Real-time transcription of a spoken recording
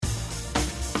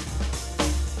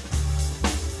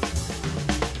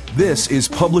This is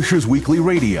Publishers Weekly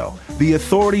Radio, the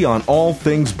authority on all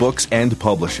things books and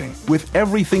publishing, with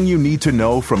everything you need to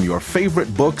know from your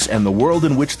favorite books and the world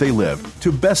in which they live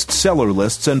to bestseller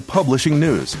lists and publishing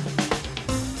news.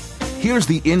 Here's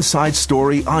the inside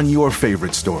story on your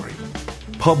favorite story.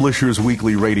 Publishers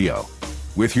Weekly Radio,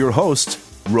 with your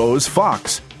hosts, Rose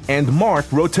Fox and Mark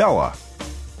Rotella.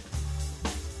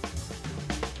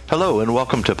 Hello and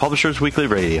welcome to Publishers Weekly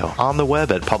Radio, on the web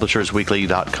at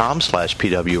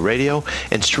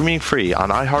publishersweekly.com/pwradio and streaming free on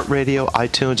iHeartRadio,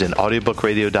 iTunes, and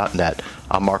audiobookradio.net.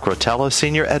 I'm Mark Rotella,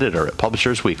 Senior Editor at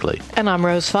Publishers Weekly. And I'm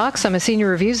Rose Fox. I'm a Senior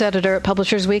Reviews Editor at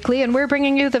Publishers Weekly, and we're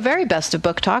bringing you the very best of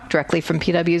book talk directly from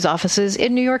PW's offices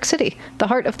in New York City, the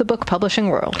heart of the book publishing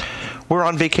world. We're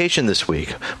on vacation this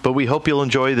week, but we hope you'll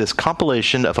enjoy this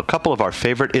compilation of a couple of our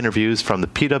favorite interviews from the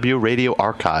PW Radio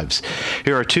archives.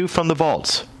 Here are two from the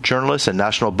vaults: journalist and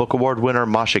National Book Award winner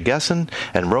Masha Gessen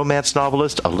and romance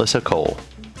novelist Alyssa Cole.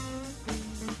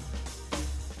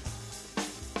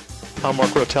 I'm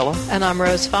Mark Rotella. And I'm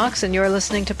Rose Fox, and you're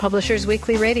listening to Publishers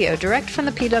Weekly Radio, direct from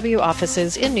the PW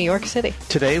offices in New York City.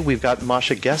 Today, we've got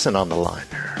Masha Gessen on the line.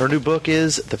 Her new book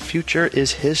is The Future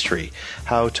is History: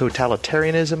 How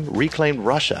Totalitarianism Reclaimed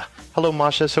Russia. Hello,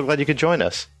 Masha. So glad you could join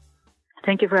us.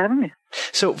 Thank you for having me.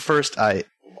 So first,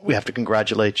 we have to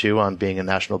congratulate you on being a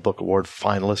National Book Award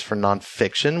finalist for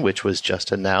nonfiction, which was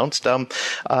just announced. Got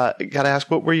to ask,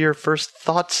 what were your first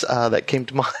thoughts that came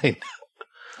to mind?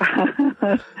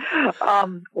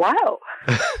 Wow.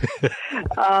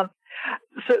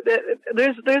 So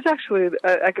there's actually,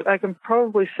 I can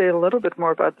probably say a little bit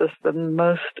more about this than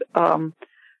most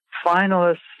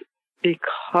finalists,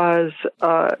 because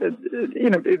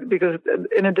because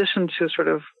in addition to sort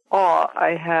of awe,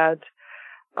 I had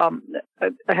a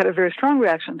very strong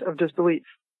reaction of disbelief,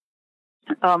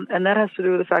 and that has to do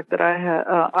with the fact that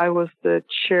I was the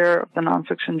chair of the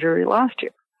nonfiction jury last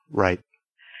year. Right.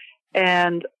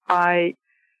 And I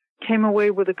came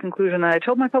away with a conclusion, and I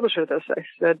told my publisher this. I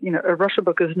said, a Russia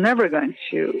book is never going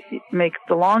to make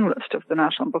the long list of the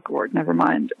National Book Award, never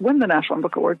mind win the National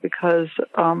Book Award, because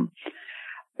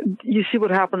you see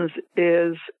what happens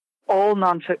is all of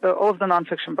the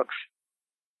nonfiction books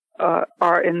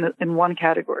are in one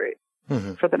category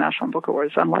for the National Book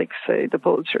Awards, unlike, say, the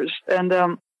Pulitzers. And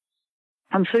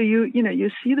so you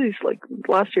see these, like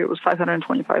last year it was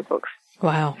 525 books.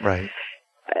 Wow. Right.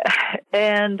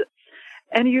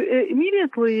 And you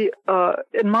immediately,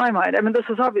 in my mind, I mean, this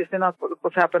is obviously not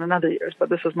what's happened in other years, but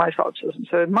this is my solipsism.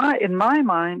 So in my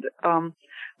mind, a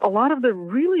lot of the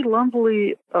really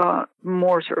lovely,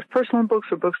 more sort of personal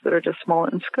books or books that are just small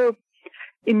in scope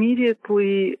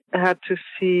immediately had to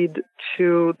cede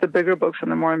to the bigger books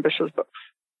and the more ambitious books,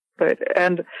 right?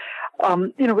 And,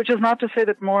 which is not to say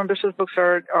that more ambitious books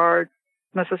are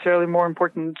necessarily more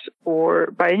important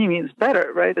or by any means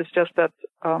better, right? It's just that,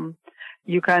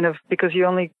 you kind of, because you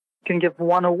only can give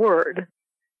one award,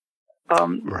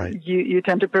 right. You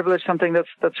tend to privilege something that's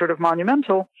sort of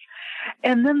monumental.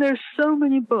 And then there's so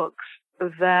many books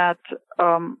that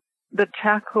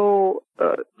tackle,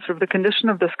 sort of the condition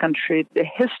of this country, the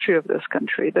history of this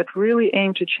country, that really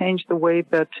aim to change the way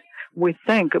that we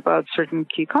think about certain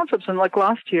key concepts. And like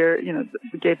last year,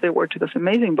 we gave the award to this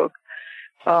amazing book,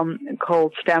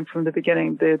 called Stamped from the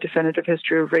Beginning, The Definitive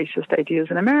History of Racist Ideas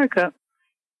in America,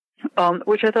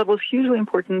 which I thought was hugely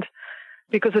important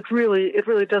because it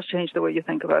really does change the way you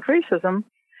think about racism.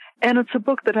 And it's a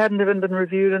book that hadn't even been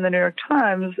reviewed in the New York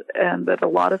Times and that a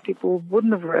lot of people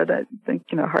wouldn't have read. I think,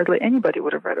 hardly anybody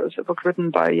would have read it. It was a book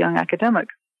written by a young academic,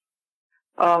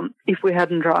 if we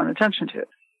hadn't drawn attention to it.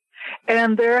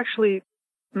 And there are actually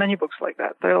many books like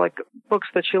that. They're like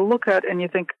books that you look at and you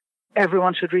think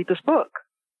everyone should read this book.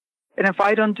 And if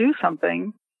I don't do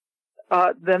something,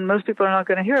 then most people are not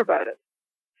going to hear about it.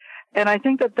 And I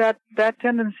think that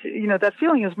tendency, that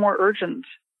feeling is more urgent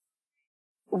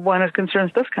when it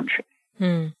concerns this country,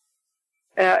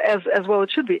 as well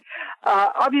it should be.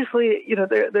 Obviously,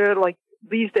 there are like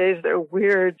these days there are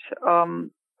weird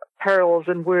perils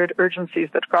and weird urgencies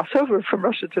that cross over from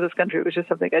Russia to this country, which is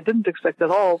something I didn't expect at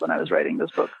all when I was writing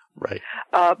this book. Right.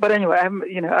 But anyway, I'm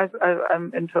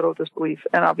in total disbelief,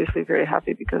 and obviously very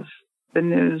happy because the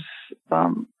news.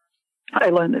 I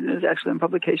learned the news actually on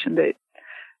publication date,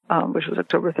 which was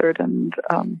October 3rd, and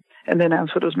the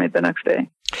announcement was made the next day.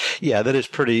 Yeah, that is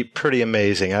pretty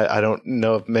amazing. I don't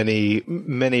know of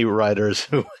many writers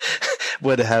who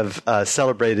would have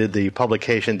celebrated the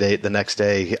publication date the next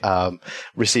day,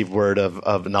 received word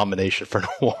of nomination for an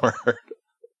award.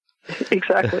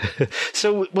 Exactly.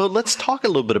 So, well, let's talk a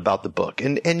little bit about the book.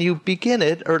 And you begin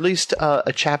it, or at least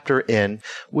a chapter in,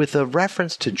 with a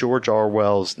reference to George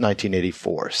Orwell's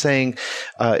 1984, saying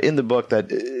in the book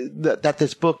that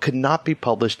this book could not be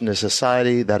published in a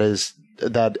society that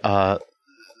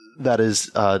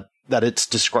it's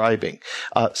describing.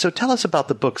 So tell us about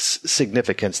the book's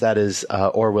significance, that is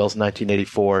Orwell's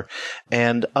 1984,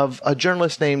 and of a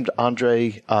journalist named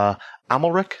Andrei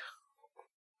Amalrik?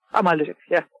 Amalrik,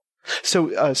 yeah.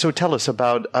 So tell us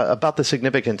about the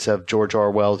significance of George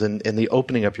Orwell in the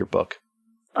opening of your book.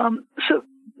 So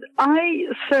I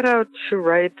set out to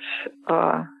write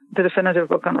the definitive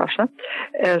book on Russia,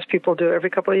 as people do every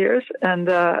couple of years, and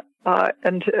I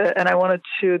wanted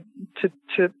to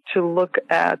look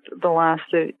at the last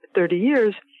 30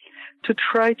 years to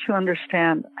try to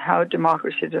understand how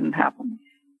democracy didn't happen.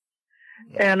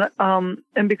 And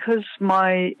because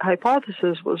my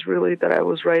hypothesis was really that I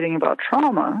was writing about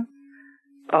trauma,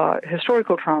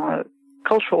 historical trauma,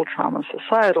 cultural trauma,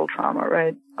 societal trauma,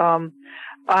 right?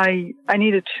 I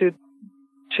needed to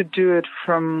do it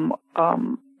from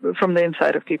the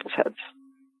inside of people's heads.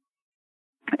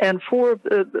 And for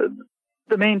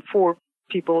the main four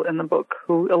people in the book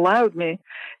who allowed me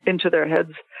into their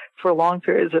heads for long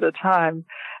periods at a time,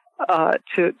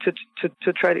 to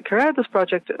try to carry out this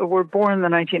project were born in the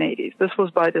 1980s. This was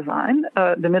by design,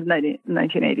 the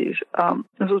mid-1980s.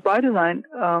 This was by design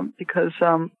because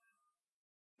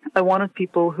I wanted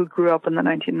people who grew up in the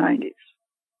 1990s,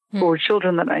 who were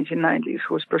children in the 1990s,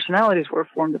 whose personalities were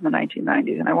formed in the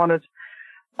 1990s. And I wanted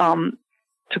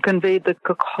to convey the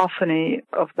cacophony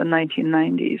of the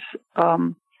 1990s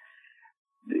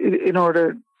in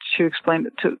order to explain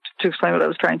what I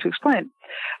was trying to explain.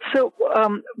 So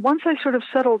once I sort of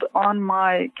settled on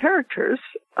my characters,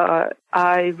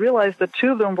 I realized that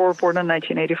two of them were born in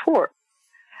 1984,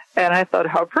 and I thought,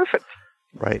 how perfect!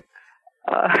 Right.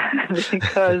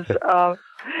 Because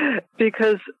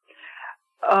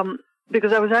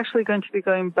I was actually going to be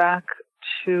going back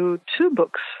to two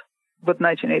books with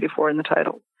 1984 in the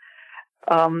title.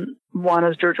 One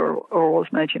is George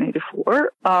Orwell's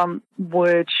 1984,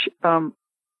 which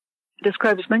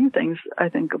describes many things, I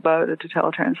think, about a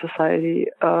totalitarian society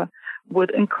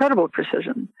with incredible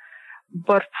precision.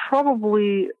 But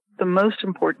probably the most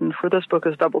important for this book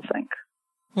is doublethink.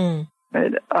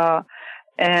 Right?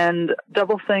 And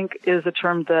doublethink is a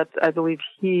term that I believe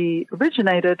he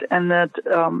originated, and that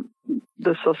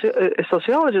a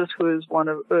sociologist, who is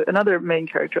another main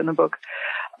character in the book,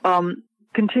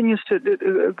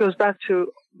 goes back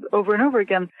to over and over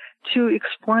again to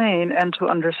explain and to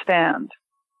understand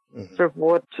sort of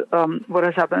what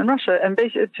has happened in Russia. And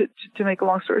basically, to make a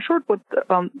long story short, what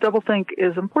doublethink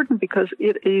is important because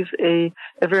it is a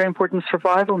very important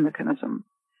survival mechanism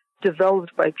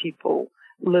developed by people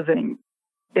living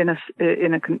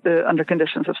under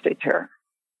conditions of state terror.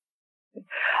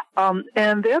 And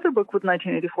the other book with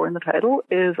 1984 in the title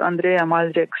is Andrei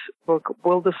Amalrik's book,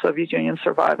 Will the Soviet Union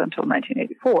Survive Until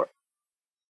 1984?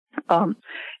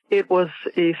 It was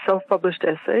a self-published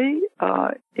essay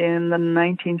in the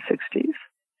 1960s.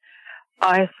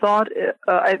 I thought,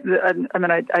 I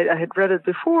had read it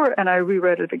before, and I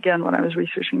reread it again when I was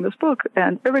researching this book.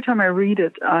 And every time I read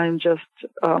it, I'm just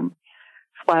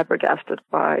flabbergasted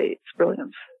by its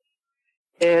brilliance.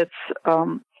 It's,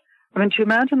 to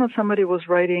imagine that somebody was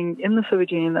writing in the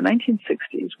Soviet Union in the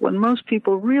 1960s, when most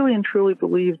people really and truly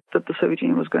believed that the Soviet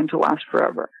Union was going to last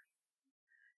forever.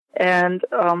 And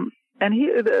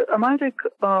Amalrik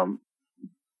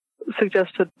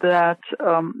suggested that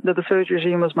the Soviet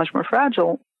regime was much more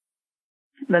fragile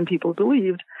than people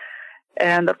believed,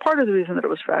 and that part of the reason that it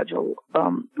was fragile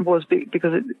was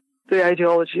because the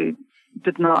ideology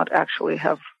did not actually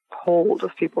have hold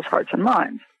of people's hearts and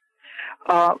minds,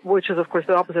 which is, of course,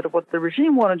 the opposite of what the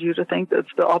regime wanted you to think.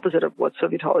 That's the opposite of what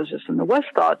Sovietologists in the West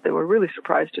thought. They were really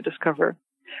surprised to discover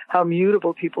how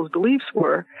mutable people's beliefs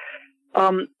were.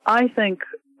 I think,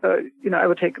 I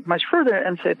would take it much further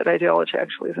and say that ideology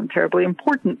actually isn't terribly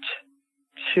important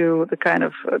to the kind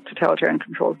of totalitarian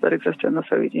controls that existed in the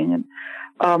Soviet Union.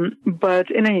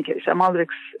 But in any case,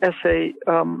 Amalrik's essay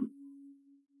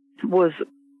was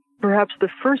perhaps the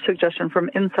first suggestion from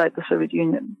inside the Soviet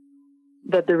Union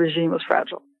that the regime was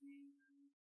fragile.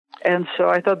 And so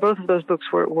I thought both of those books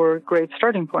were great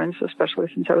starting points, especially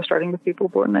since I was starting with people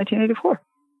born in 1984.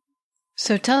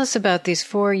 So tell us about these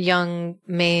four young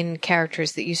main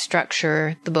characters that you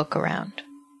structure the book around.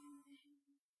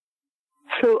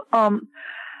 So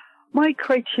my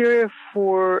criteria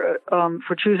for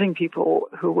choosing people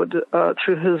who would,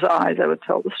 through whose eyes I would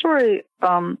tell the story,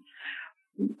 I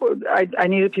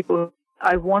needed people.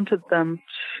 I wanted them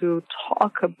to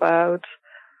talk about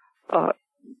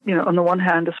on the one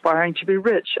hand, aspiring to be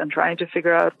rich and trying to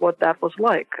figure out what that was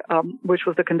like, which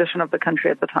was the condition of the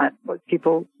country at the time. Like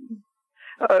people,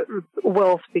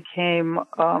 wealth became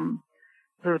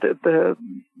sort of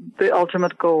the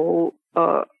ultimate goal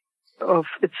of,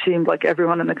 it seemed like,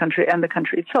 everyone in the country and the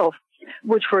country itself,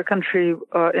 which for a country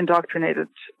indoctrinated,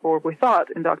 or we thought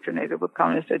indoctrinated with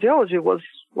communist ideology, was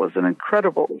an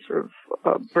incredible sort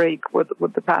of break with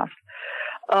the past.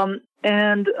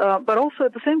 But also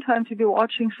at the same time to be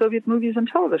watching Soviet movies and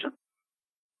television.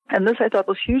 And this I thought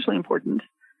was hugely important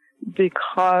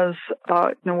because,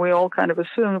 we all kind of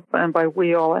assumed, and by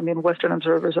we all, I mean Western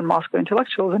observers and Moscow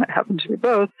intellectuals, and it happened to be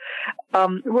both,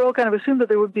 we all kind of assumed that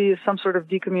there would be some sort of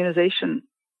decommunization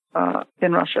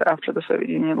in Russia after the Soviet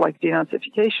Union, like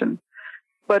denazification.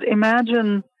 But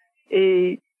imagine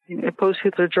a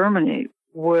post-Hitler Germany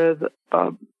with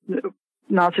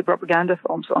Nazi propaganda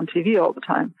films on TV all the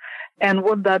time, and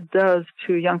what that does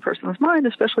to a young person's mind,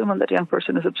 especially when that young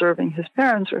person is observing his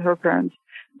parents or her parents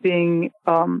being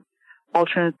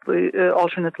alternately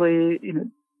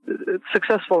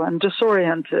successful and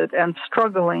disoriented and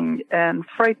struggling and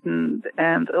frightened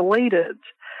and elated,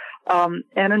 and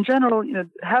in general,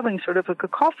 having sort of a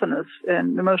cacophonous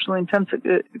and emotionally intense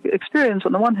experience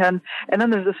on the one hand, and then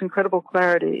there's this incredible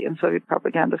clarity in Soviet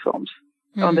propaganda films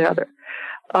on the other.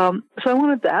 So I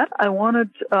wanted that. I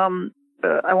wanted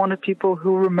people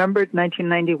who remembered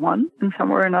 1991 in some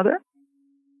way or another,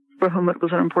 for whom it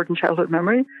was an important childhood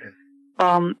memory.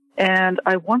 And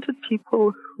I wanted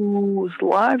people whose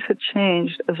lives had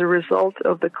changed as a result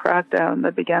of the crackdown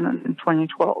that began in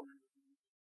 2012.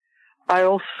 I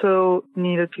also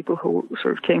needed people who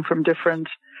sort of came from different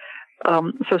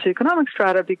socioeconomic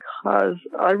strata, because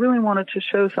I really wanted to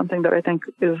show something that I think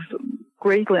is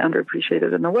greatly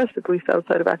underappreciated in the West, at least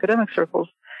outside of academic circles,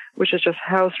 which is just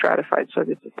how stratified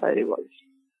Soviet society was.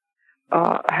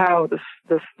 How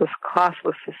this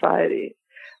classless society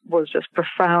was just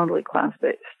profoundly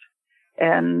class-based,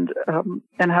 and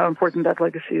how important that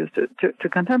legacy is to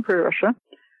contemporary Russia.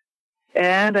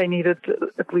 And I needed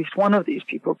at least one of these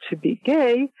people to be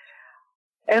gay.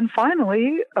 And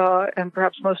finally, and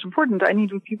perhaps most important, I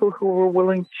needed people who were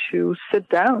willing to sit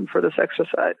down for this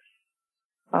exercise,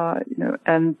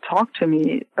 and talk to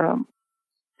me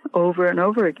over and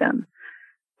over again.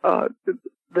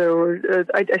 There were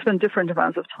I spent different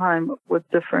amounts of time with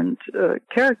different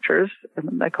characters,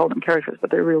 and I call them characters, but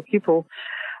they're real people.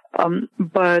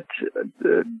 But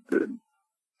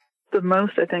the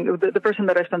most, I think, the person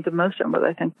that I spent the most time with,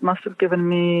 I think, must have given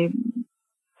me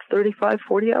 35,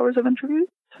 40 hours of interview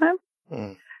time.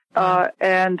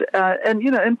 And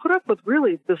put up with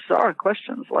really bizarre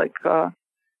questions like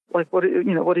what do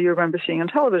you remember seeing on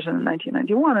television in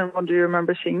 1991, and what do you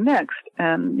remember seeing next,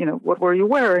 and what were you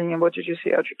wearing, and what did you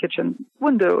see out your kitchen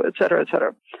window, et cetera, et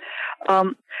cetera.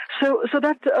 So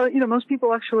that most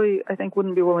people actually, I think,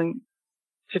 wouldn't be willing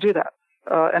to do that,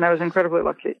 and I was incredibly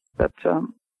lucky that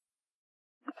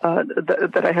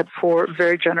I had 4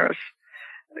 very generous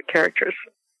characters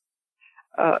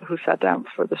who sat down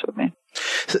for this with me.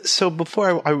 So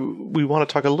before we want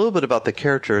to talk a little bit about the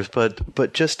characters,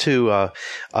 but just to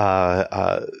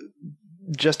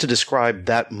describe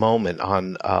that moment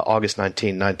on August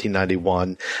 19,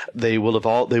 1991, they would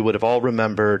have all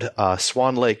remembered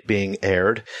Swan Lake being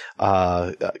aired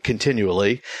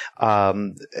continually,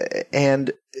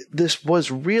 and this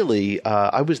was really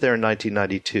I was there in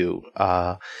 1992,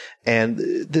 and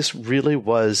this really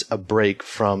was a break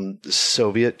from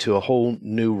Soviet to a whole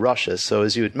new Russia. So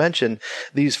as you had mentioned,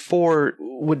 these 4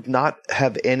 would not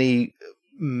have any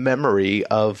memory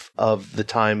of the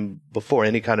time before,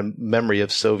 any kind of memory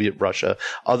of Soviet Russia,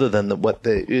 other than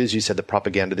as you said, the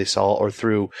propaganda they saw, or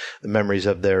through the memories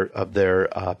of their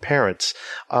parents.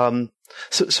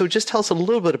 So just tell us a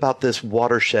little bit about this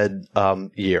watershed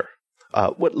year,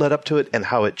 what led up to it, and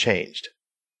how it changed.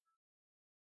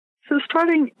 So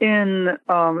starting in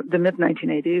the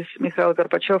mid-1980s, Mikhail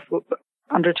Gorbachev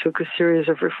undertook a series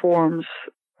of reforms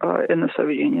in the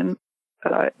Soviet Union.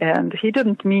 And he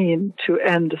didn't mean to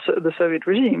end the Soviet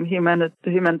regime. He meant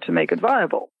to make it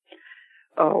viable,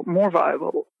 more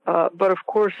viable. But of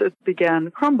course, it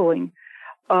began crumbling.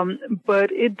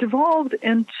 But it devolved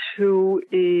into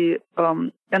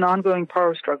an ongoing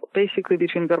power struggle, basically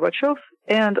between Gorbachev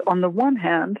and, on the one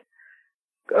hand,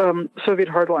 Soviet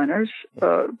hardliners,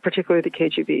 particularly the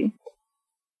KGB,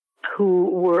 who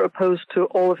were opposed to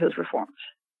all of his reforms.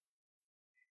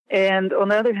 And on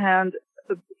the other hand,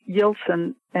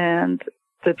 Yeltsin and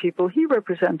the people he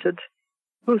represented,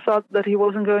 who thought that he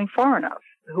wasn't going far enough,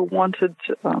 who wanted,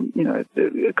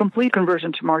 a complete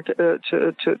conversion to market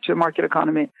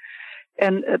economy,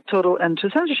 and a total end to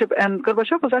censorship. And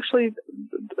Gorbachev was actually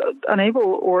unable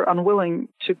or unwilling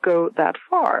to go that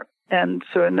far. And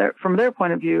so from their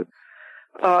point of view,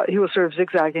 he was sort of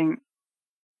zigzagging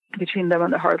between them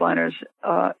and the hardliners.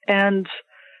 And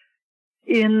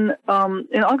in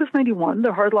August 91, the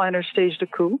hardliners staged a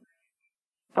coup.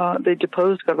 They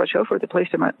deposed Gorbachev, or they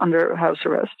placed him under house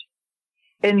arrest.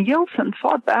 And Yeltsin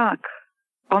fought back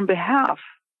on behalf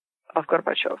of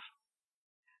Gorbachev.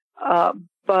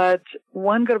 But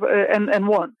when and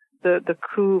won. The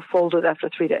coup folded after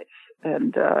 3 days.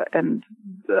 And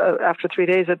after 3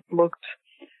 days, it looked,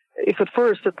 if at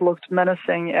first it looked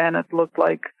menacing and it looked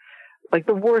like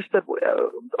the worst that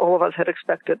all of us had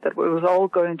expected, that it was all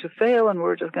going to fail and we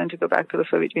were just going to go back to the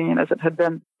Soviet Union as it had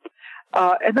been.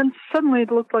 And then suddenly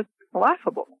it looked like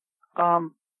laughable.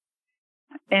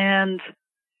 And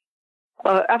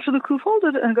after the coup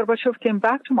folded and Gorbachev came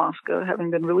back to Moscow,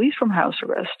 having been released from house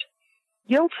arrest,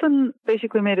 Yeltsin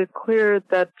basically made it clear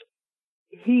that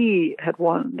he had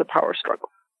won the power struggle.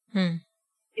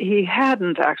 He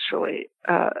hadn't actually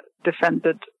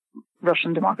defended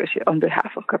Russian democracy on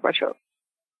behalf of Gorbachev.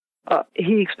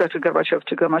 He expected Gorbachev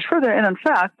to go much further, and in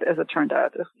fact, as it turned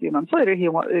out, a few months later,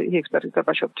 he expected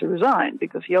Gorbachev to resign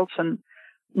because Yeltsin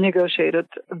negotiated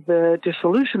the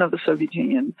dissolution of the Soviet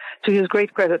Union, to his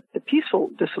great credit, the peaceful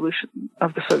dissolution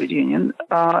of the Soviet Union,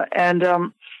 and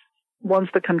once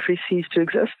the country ceased to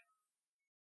exist,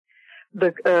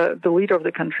 the leader of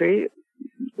the country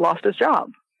lost his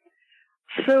job.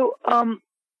 So,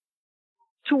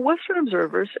 to Western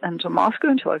observers and to Moscow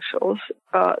intellectuals,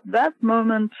 that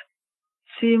moment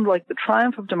seemed like the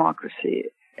triumph of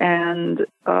democracy and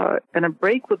a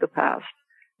break with the past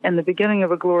and the beginning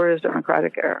of a glorious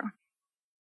democratic era.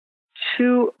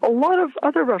 To a lot of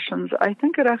other Russians, I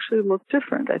think it actually looked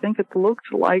different. I think it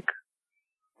looked like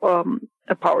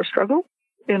a power struggle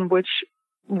in which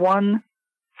one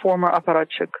former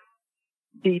apparatchik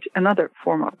beat another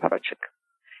former apparatchik.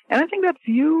 And I think that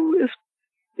view is,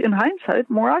 in hindsight,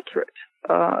 more accurate.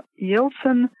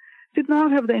 Yeltsin did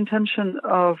not have the intention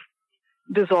of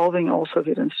dissolving all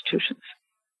Soviet institutions,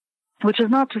 which is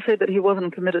not to say that he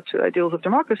wasn't committed to ideals of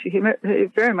democracy. He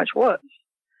very much was.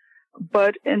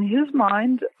 But in his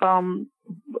mind,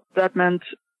 that meant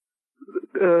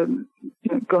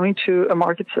going to a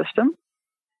market system,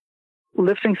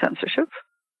 lifting censorship,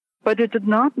 but it did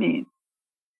not mean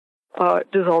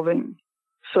dissolving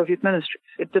Soviet ministries.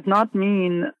 It did not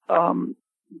mean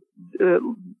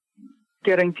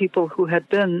getting people who had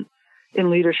been in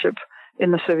leadership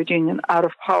in the Soviet Union out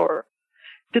of power.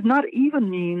 It did not even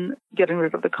mean getting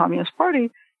rid of the Communist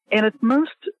Party, and it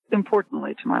most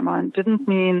importantly, to my mind, didn't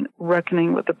mean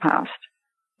reckoning with the past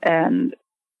and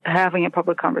having a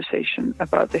public conversation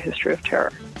about the history of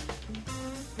terror.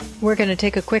 We're going to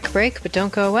take a quick break, but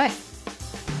don't go away.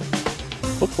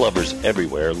 Book lovers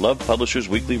everywhere love Publishers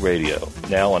Weekly Radio,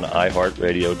 now on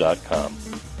iHeartRadio.com.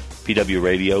 PW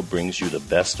Radio brings you the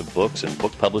best of books and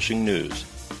book publishing news.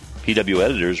 PW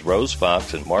editors Rose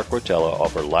Fox and Mark Rotella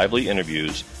offer lively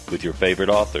interviews with your favorite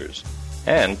authors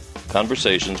and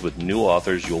conversations with new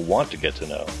authors you'll want to get to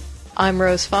know. I'm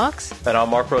Rose Fox. And I'm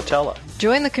Mark Rotella.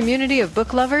 Join the community of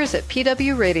book lovers at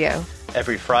PW Radio.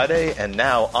 Every Friday and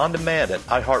now on demand at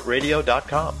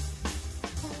iHeartRadio.com.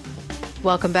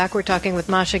 Welcome back. We're talking with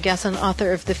Masha Gessen,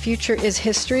 author of The Future is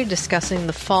History, discussing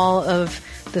the fall of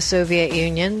the Soviet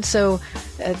Union. So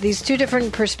these two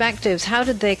different perspectives, how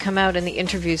did they come out in the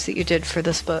interviews that you did for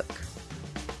this book?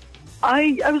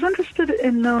 I was interested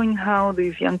in knowing how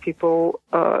these young people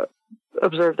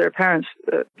observed their parents'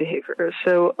 behavior.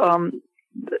 So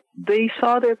they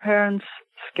saw their parents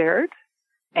scared,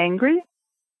 angry,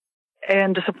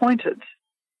 and disappointed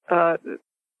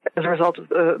as a result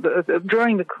of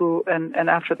during the coup and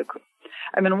after the coup.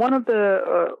 I mean, one of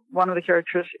the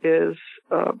characters is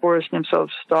Boris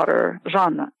Nemtsov's daughter,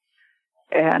 Zhanna,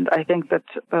 and I think that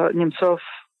Nemtsov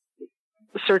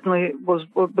certainly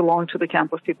belonged to the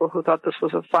camp of people who thought this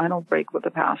was a final break with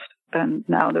the past, and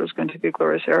now there was going to be a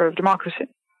glorious era of democracy.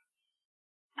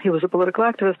 He was a political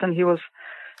activist, and he was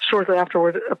shortly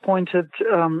afterward appointed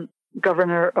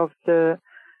governor of the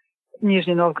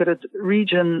Nizhny Novgorod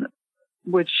region,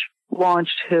 which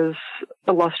launched his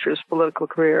illustrious political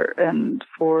career. And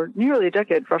for nearly a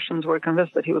decade, Russians were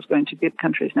convinced that he was going to be the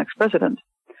country's next president.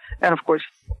 And of course,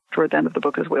 toward the end of the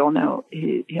book, as we all know,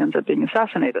 he ends up being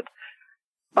assassinated.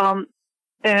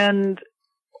 And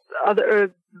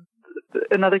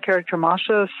another character,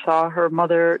 Masha, saw her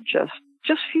mother just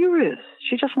furious.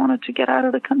 She just wanted to get out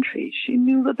of the country. She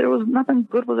knew that there was nothing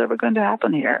good was ever going to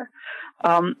happen here.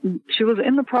 She was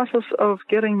in the process of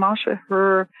getting Masha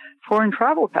her foreign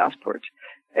travel passport.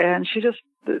 And she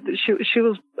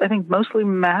was, I think, mostly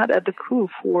mad at the coup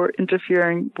for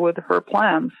interfering with her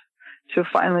plans to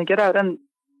finally get out. And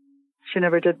she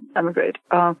never did emigrate.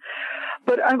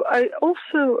 But I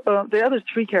also, the other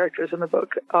three characters in the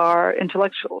book are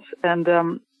intellectuals. And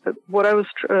what I was,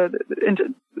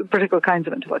 into particular kinds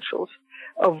of intellectuals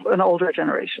of an older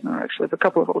generation, or actually a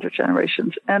couple of older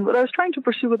generations. And what I was trying to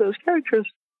pursue with those characters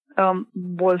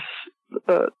was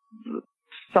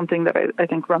something that I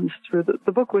think runs through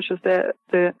the book, which is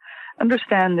the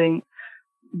understanding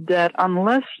that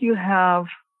unless you have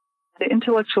the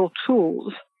intellectual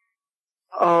tools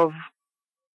of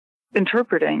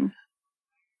interpreting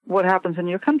what happens in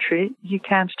your country, you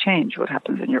can't change what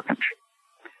happens in your country.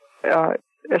 A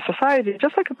society,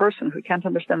 just like a person who can't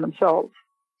understand themselves,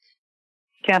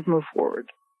 can't move forward.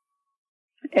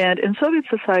 And in Soviet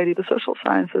society, the social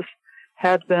sciences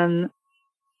had been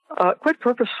quite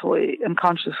purposefully and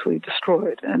consciously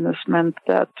destroyed. And this meant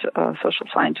that social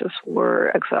scientists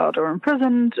were exiled or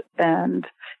imprisoned, and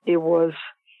it was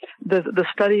the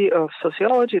study of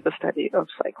sociology, the study of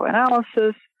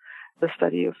psychoanalysis, the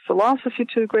study of philosophy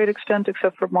to a great extent,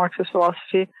 except for Marxist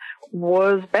philosophy,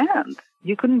 was banned.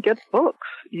 You couldn't get books.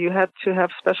 You had to have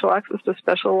special access to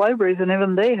special libraries, and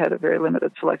even they had a very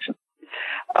limited selection.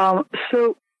 One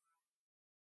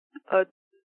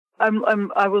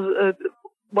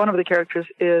of the characters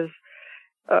is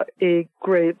a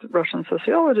great Russian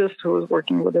sociologist who was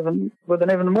working with an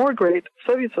even more great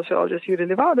Soviet sociologist, Yuri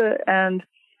Levada, and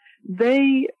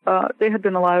they had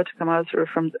been allowed to come out sort of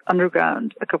from the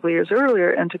underground a couple of years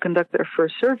earlier and to conduct their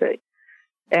first survey.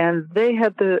 And they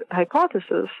had the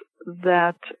hypothesis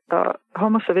that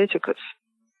Homo Sovieticus,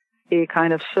 a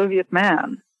kind of Soviet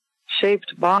man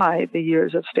shaped by the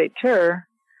years of state terror,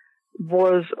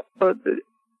 was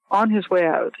on his way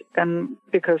out, and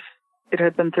because it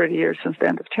had been 30 years since the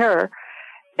end of terror,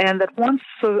 and that once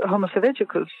Homo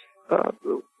Sovieticus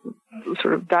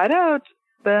sort of died out,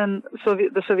 then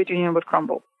the Soviet Union would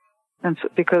crumble, and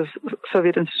because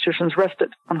Soviet institutions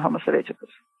rested on Homo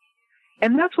Sovieticus.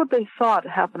 And that's what they thought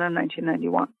happened in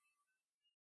 1991.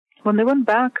 When they went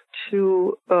back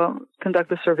to conduct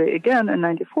the survey again in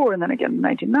 94, and then again in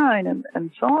 99,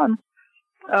 and so on,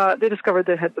 they discovered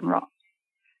they had been wrong.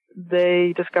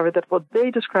 They discovered that what they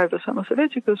described as Homo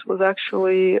Sovieticus was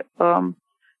actually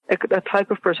a type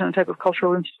of person, a type of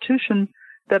cultural institution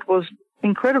that was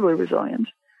incredibly resilient.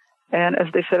 And as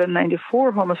they said in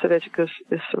 94, Homo Sovieticus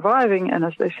is surviving, and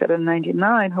as they said in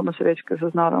 99, Homo Sovieticus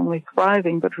is not only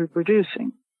thriving but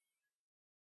reproducing.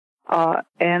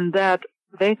 And that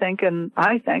they think, and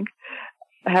I think,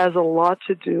 has a lot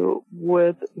to do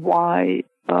with why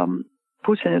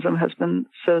Putinism has been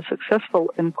so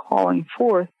successful in calling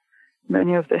forth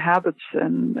many of the habits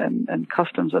and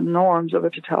customs and norms of a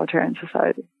totalitarian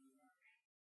society.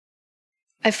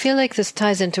 I feel like this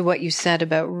ties into what you said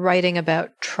about writing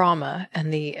about trauma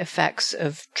and the effects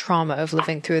of trauma, of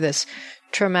living through this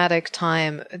traumatic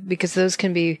time, because those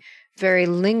can be very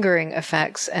lingering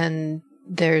effects, and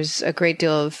there's a great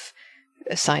deal of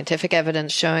scientific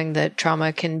evidence showing that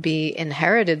trauma can be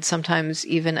inherited, sometimes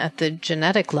even at the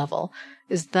genetic level.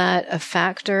 Is that a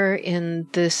factor in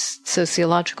this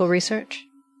sociological research?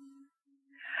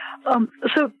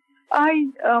 So I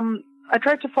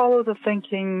tried to follow the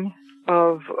thinking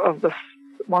of the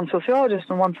one sociologist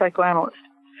and one psychoanalyst.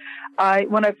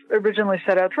 When I originally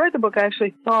set out to write the book, I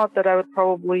actually thought that I would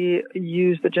probably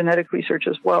use the genetic research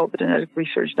as well, the genetic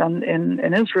research done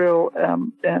in Israel,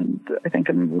 and I think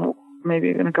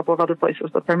maybe in a couple of other places,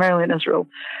 but primarily in Israel,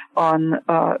 on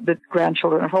the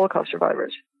grandchildren of Holocaust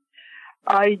survivors.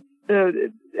 I've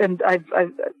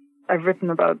written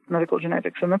about medical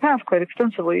genetics in the past quite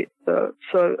extensively,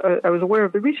 so I was aware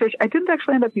of the research. I didn't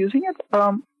actually end up using it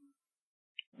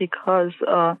because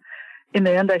in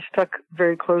the end I stuck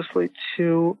very closely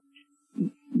to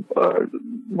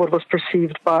what was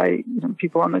perceived by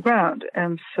people on the ground,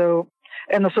 and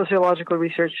the sociological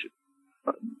research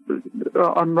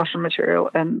on Russian material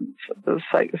and the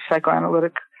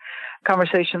psychoanalytic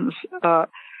conversations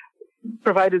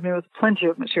provided me with plenty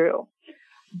of material.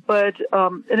 But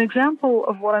an example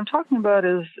of what I'm talking about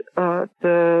is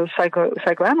the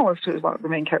psychoanalyst, who is one of the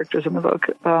main characters in the book,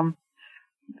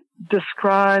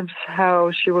 describes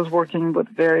how she was working with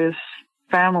various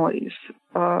families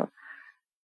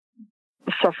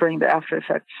suffering the after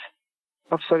effects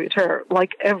of Soviet terror,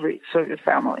 like every Soviet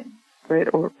family, right,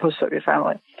 or post-Soviet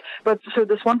family. But so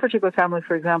this one particular family,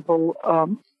 for example,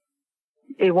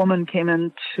 a woman came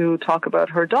in to talk about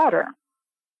her daughter.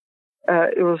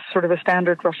 It was sort of a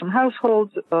standard Russian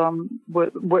household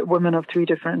with women of three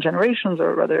different generations,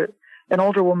 or rather an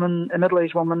older woman, a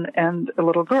middle-aged woman, and a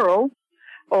little girl.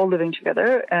 all living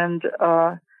together. And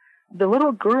the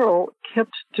little girl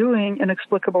kept doing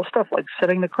inexplicable stuff, like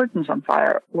setting the curtains on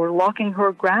fire or locking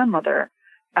her grandmother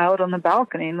out on the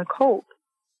balcony in the cold.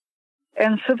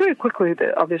 And so very quickly,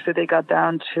 obviously, they got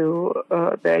down to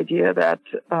the idea that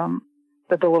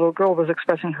that the little girl was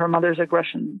expressing her mother's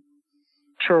aggression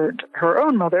toward her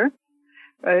own mother,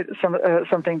 right?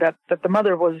 Something that the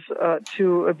mother was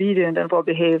too obedient and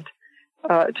well-behaved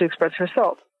to express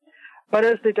herself. But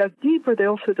as they dug deeper, they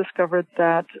also discovered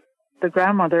that the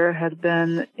grandmother had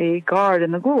been a guard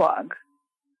in the Gulag.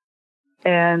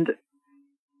 And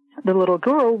the little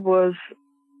girl was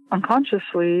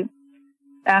unconsciously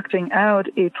acting out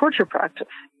a torture practice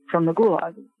from the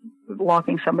Gulag,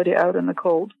 locking somebody out in the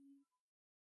cold.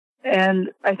 And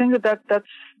I think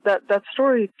that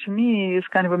story to me is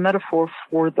kind of a metaphor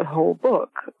for the whole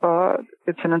book.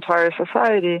 It's an entire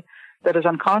society that is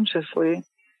unconsciously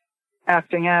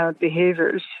acting out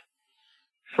behaviors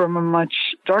from a much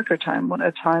darker time,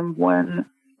 a time when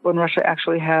Russia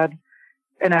actually had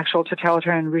an actual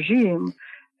totalitarian regime,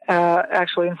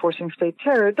 actually enforcing state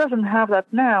terror. It doesn't have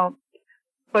that now,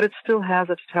 but it still has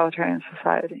a totalitarian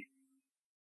society.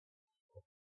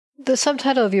 The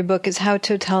subtitle of your book is How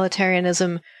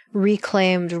Totalitarianism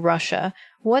Reclaimed Russia.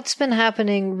 What's been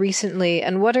happening recently,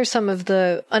 and what are some of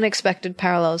the unexpected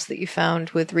parallels that you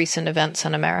found with recent events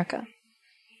in America?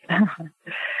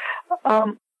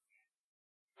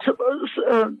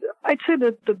 I'd say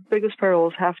that the biggest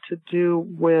parallels have to do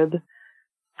with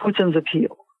Putin's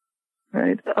appeal,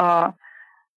 right?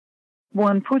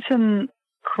 When Putin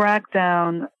cracked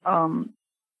down,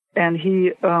 and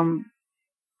he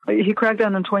cracked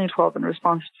down in 2012 in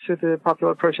response to the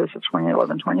popular protests of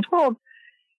 2011, 2012.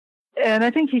 And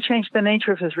I think he changed the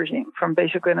nature of his regime from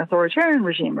basically an authoritarian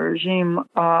regime, a regime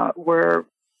that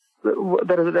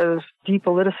is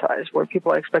depoliticized, where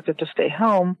people are expected to stay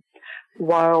home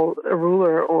while a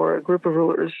ruler or a group of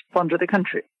rulers plunder the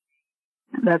country.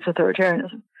 That's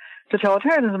authoritarianism.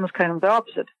 Totalitarianism is kind of the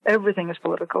opposite. Everything is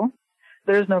political.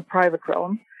 There is no private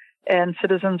realm. And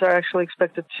citizens are actually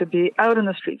expected to be out in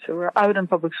the streets, or out in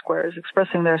public squares,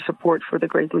 expressing their support for the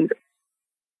great leader.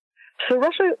 So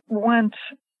Russia went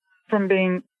from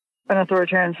being an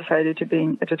authoritarian society to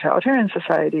being a totalitarian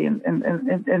society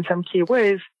in some key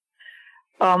ways.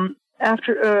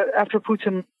 After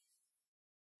Putin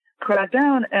cracked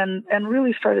down and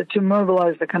really started to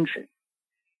mobilize the country.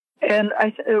 And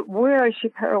where I see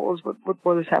parallels with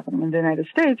what is happening in the United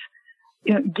States,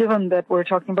 given that we're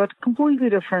talking about completely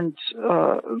different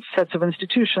sets of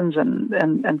institutions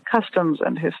and customs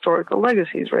and historical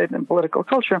legacies, right, and political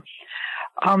culture.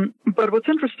 But what's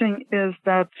interesting is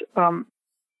that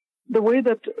the way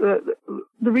that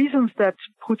the reasons that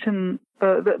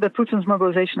Putin's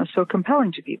mobilization is so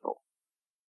compelling to people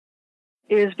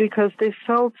is because they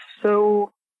felt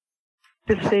so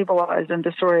destabilized and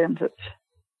disoriented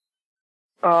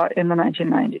in the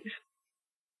 1990s.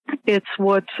 It's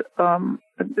what the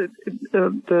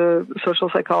social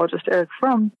psychologist Erich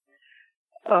Fromm,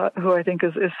 who I think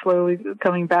is slowly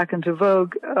coming back into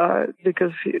vogue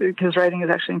because his writing is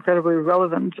actually incredibly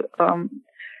relevant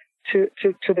to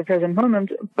the present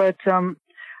moment. But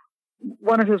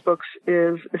one of his books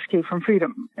is Escape from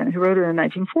Freedom, and he wrote it in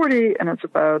 1940, and it's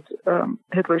about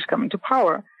Hitler's coming to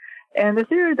power. And the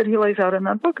theory that he lays out in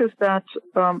that book is that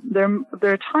there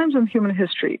are times in human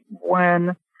history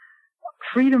when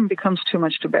freedom becomes too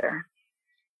much to bear.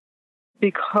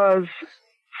 Because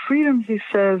freedom, he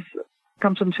says,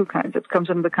 comes in two kinds. It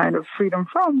comes in the kind of freedom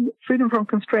from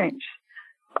constraints.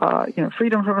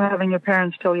 Freedom from having your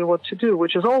parents tell you what to do,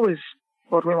 which is always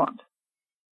what we want.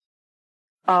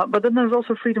 But then there's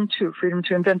also freedom to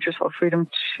invent yourself, freedom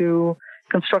to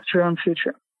construct your own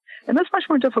future. And that's much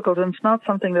more difficult, and it's not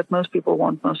something that most people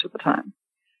want most of the time.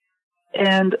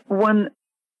 And when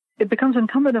it becomes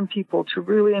incumbent on people to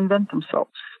really invent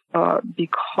themselves,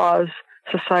 because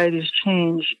societies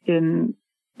change in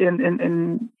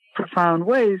profound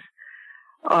ways.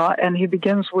 And he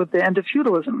begins with the end of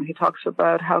feudalism. He talks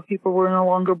about how people were no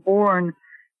longer born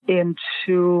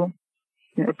into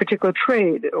a particular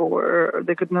trade, or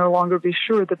they could no longer be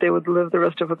sure that they would live the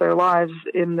rest of their lives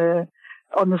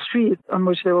on the street on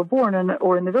which they were born,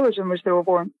 or in the village in which they were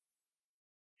born.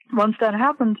 Once that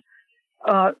happened,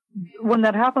 when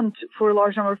that happened for a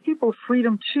large number of people,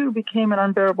 freedom too became an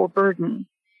unbearable burden.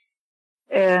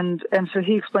 And so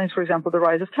he explains, for example, the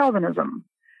rise of Calvinism,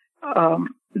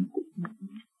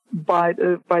 by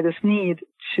this need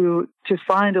to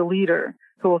find a leader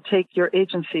who will take your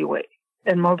agency away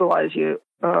and mobilize you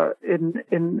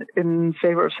in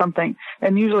favor of something.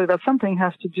 And usually that something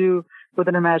has to do with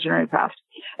an imaginary past.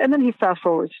 And then he fast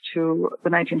forwards to the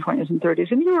 1920s and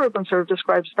 30s in Europe and sort of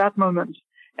describes that moment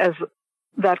as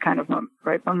that kind of moment,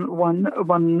 right?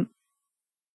 When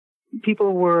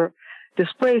people were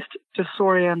displaced,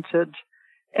 disoriented,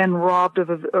 and robbed of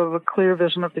a clear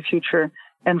vision of the future,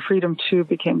 and freedom too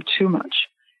became too much.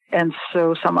 And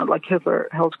so someone like Hitler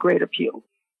held great appeal.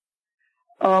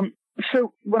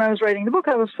 So when I was writing the book,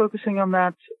 I was focusing on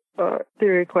that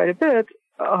theory quite a bit,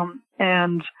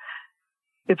 and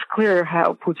it's clear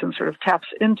how Putin sort of taps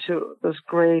into this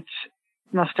great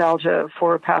nostalgia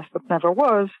for a past that never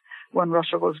was, when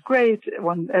Russia was great,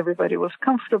 when everybody was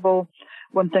comfortable,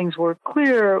 when things were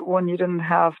clear, when you didn't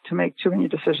have to make too many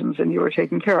decisions and you were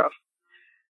taken care of.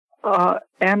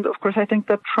 And of course, I think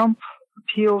that Trump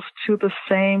appeals to the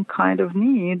same kind of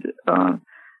need,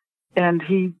 and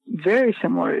he very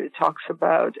similarly talks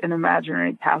about an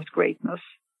imaginary past greatness,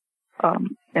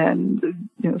 and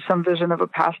some vision of a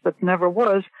past that never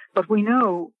was, but we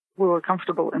know we were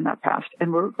comfortable in that past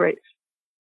and we're great.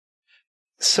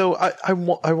 So I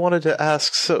wanted to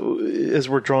ask, so as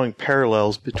we're drawing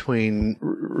parallels between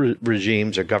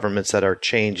regimes or governments that are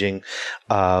changing,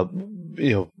 perhaps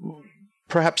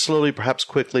slowly, perhaps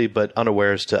quickly, but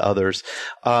unawares to others,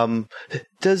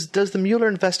 does the Mueller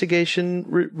investigation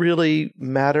really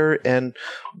matter? And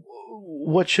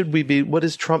what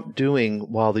is Trump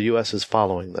doing while the U.S. is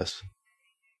following this?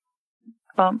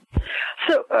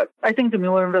 I think the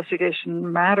Mueller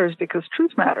investigation matters because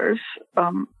truth matters.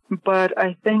 But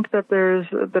I think that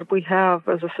we have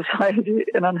as a society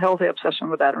an unhealthy obsession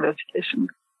with that investigation.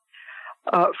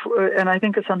 And I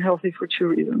think it's unhealthy for two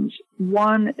reasons.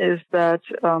 One is that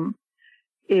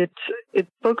it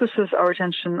focuses our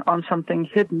attention on something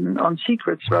hidden, on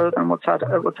secrets, rather than what's out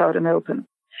in the open.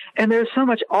 And there's so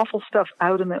much awful stuff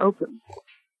out in the open.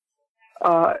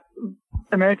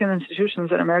 American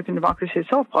institutions and American democracy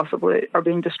itself possibly are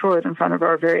being destroyed in front of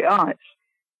our very eyes.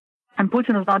 And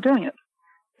Putin is not doing it.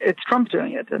 It's Trump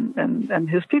doing it, and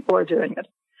his people are doing it.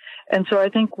 And so I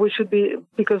think we should be,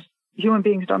 because human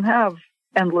beings don't have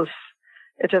endless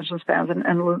attention spans and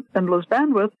endless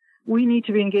bandwidth, we need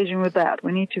to be engaging with that.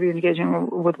 We need to be engaging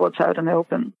with what's out in the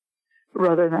open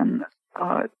rather than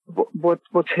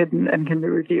what's hidden and can be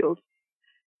revealed.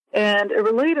 And a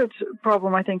related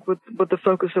problem, I think, with the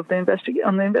focus of the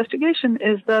investigation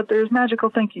is that there's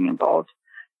magical thinking involved.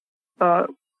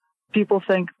 People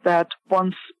think that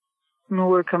once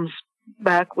Mueller comes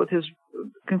back with his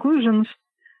conclusions,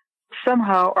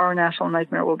 somehow our national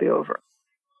nightmare will be over.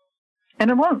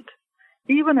 And it won't.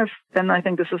 Even if, and I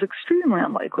think this is extremely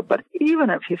unlikely, but even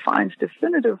if he finds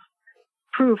definitive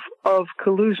proof of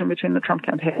collusion between the Trump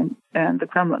campaign and the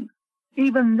Kremlin,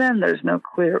 even then there's no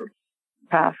clear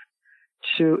path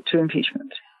to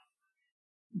impeachment.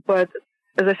 But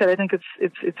as I said, I think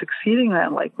it's exceedingly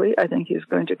unlikely. I think he's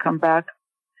going to come back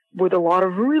with a lot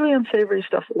of really unsavory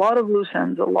stuff, a lot of loose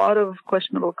ends, a lot of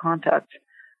questionable contact,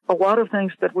 a lot of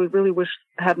things that we really wish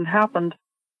hadn't happened,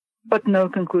 but no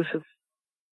conclusive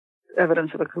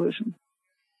evidence of a collusion.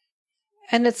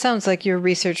 And it sounds like your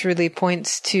research really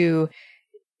points to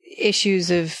issues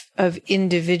of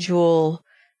individual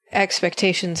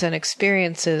expectations and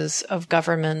experiences of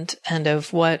government and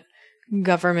of what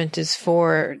government is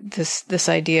for, this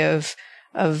idea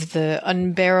of the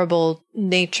unbearable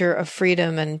nature of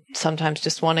freedom and sometimes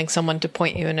just wanting someone to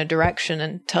point you in a direction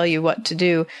and tell you what to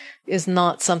do is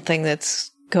not something that's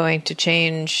going to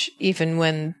change even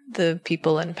when the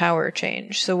people in power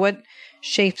change. So what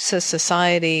shapes a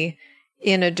society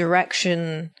in a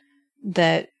direction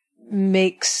that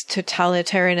makes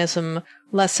totalitarianism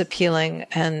less appealing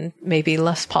and maybe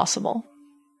less possible?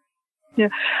 Yeah,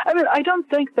 I mean, I don't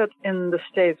think that in the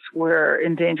States we're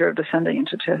in danger of descending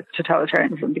into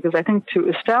totalitarianism, because I think to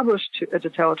establish a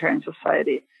totalitarian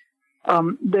society,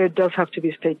 there does have to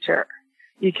be state terror.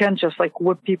 You can't just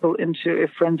whip people into a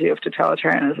frenzy of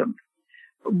totalitarianism.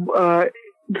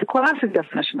 The classic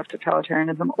definition of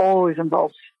totalitarianism always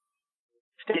involves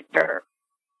state terror.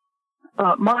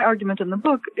 My argument in the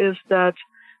book is that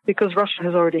because Russia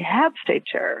has already had state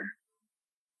terror,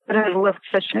 it has left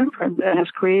such an imprint and has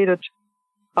created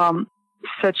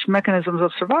such mechanisms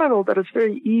of survival that it's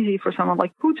very easy for someone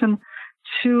like Putin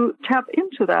to tap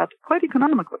into that quite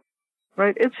economically,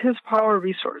 right? It's his power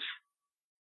resource.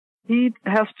 He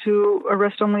has to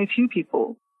arrest only a few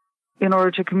people in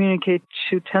order to communicate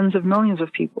to tens of millions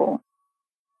of people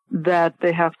that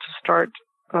they have to start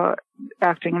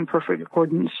acting in perfect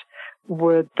accordance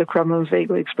with the Kremlin's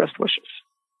vaguely expressed wishes,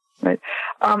 right?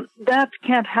 That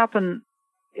can't happen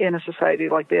in a society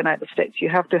like the United States. You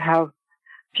have to have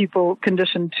people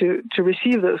conditioned to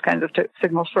receive those kinds of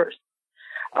signals first.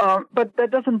 But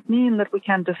that doesn't mean that we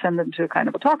can descend into a kind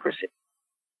of autocracy.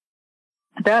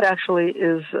 That actually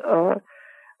is,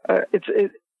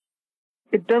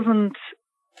 it doesn't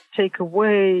take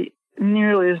away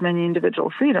nearly as many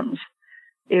individual freedoms.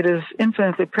 It is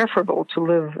infinitely preferable to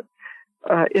live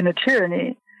in a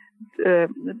tyranny to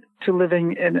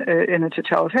living in a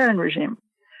totalitarian regime.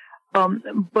 And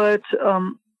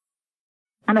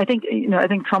I think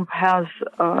Trump has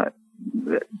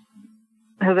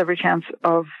every chance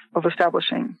of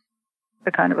establishing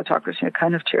a kind of autocracy, a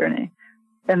kind of tyranny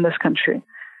in this country.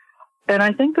 And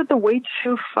I think that the way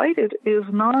to fight it is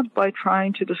not by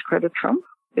trying to discredit Trump,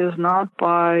 is not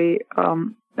by,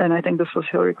 and I think this was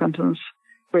Hillary Clinton's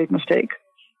great mistake.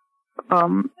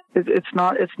 It's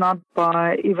not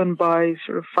by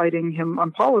sort of fighting him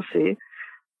on policy,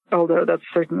 although that's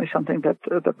certainly something that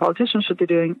the politicians should be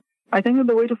doing. I think that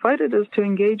the way to fight it is to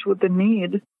engage with the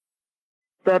need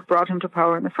that brought him to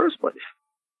power in the first place.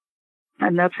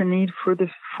 And that's a need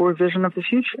for vision of the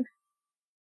future.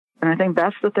 And I think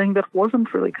that's the thing that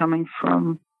wasn't really coming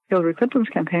from Hillary Clinton's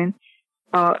campaign.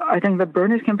 I think that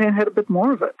Bernie's campaign had a bit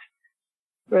more of it,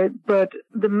 right? But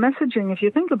the messaging, if you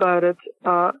think about it,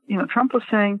 Trump was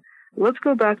saying, let's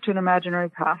go back to an imaginary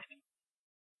past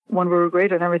when we were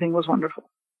great and everything was wonderful.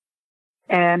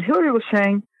 And Hillary was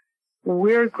saying,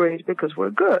 we're great because we're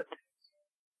good,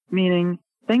 meaning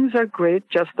things are great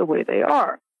just the way they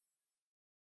are,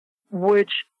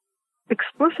 which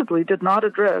explicitly did not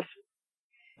address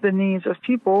the needs of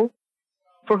people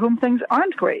for whom things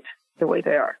aren't great the way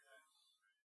they are.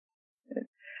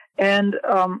 And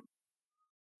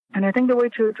I think the way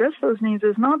to address those needs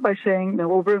is not by saying that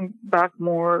we'll bring back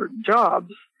more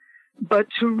jobs, but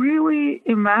to really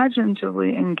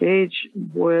imaginatively engage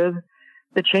with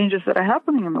the changes that are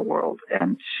happening in the world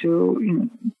and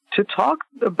to talk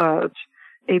about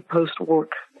a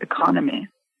post-work economy,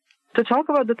 to talk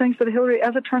about the things that Hillary,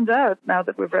 as it turns out, now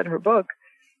that we've read her book,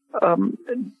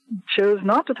 chose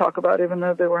not to talk about, even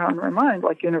though they were on her mind,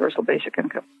 like universal basic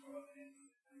income.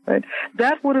 Right?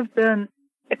 That would have been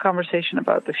a conversation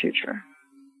about the future.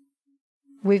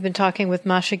 We've been talking with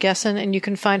Masha Gessen, and you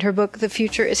can find her book, The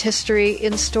Future is History,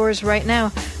 in stores right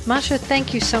now. Masha,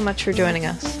 thank you so much for joining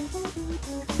us.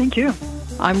 Thank you.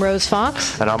 I'm Rose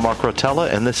Fox. And I'm Mark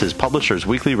Rotella, and this is Publishers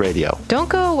Weekly Radio. Don't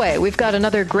go away. We've got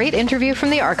another great interview from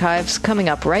the archives coming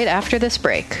up right after this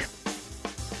break.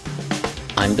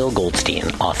 I'm Bill Goldstein,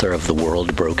 author of The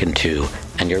World Broken 2,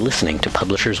 and you're listening to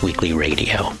Publishers Weekly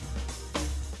Radio.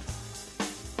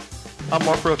 I'm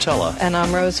Mark Rotella. And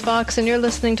I'm Rose Fox, and you're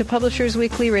listening to Publishers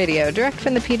Weekly Radio, direct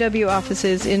from the PW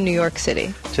offices in New York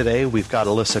City. Today, we've got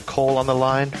Alyssa Cole on the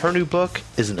line. Her new book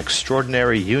is An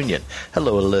Extraordinary Union.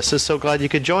 Hello, Alyssa. So glad you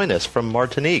could join us from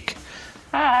Martinique.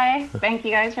 Hi. Thank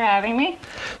you guys for having me.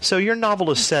 So your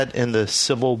novel is set in the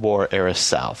Civil War era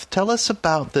South. Tell us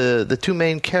about the two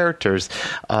main characters,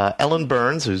 Ellen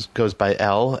Burns, who goes by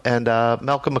Elle, and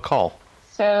Malcolm McCall.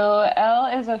 So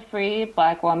Elle is a free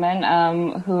black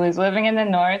woman who is living in the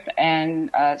North, and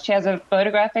she has a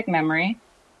photographic memory.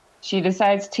 She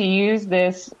decides to use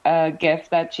this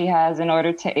gift that she has in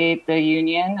order to aid the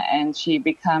Union, and she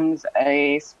becomes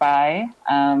a spy.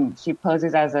 She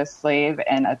poses as a slave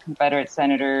in a Confederate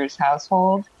senator's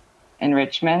household in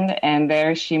Richmond, and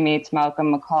there she meets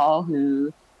Malcolm McCall,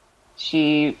 who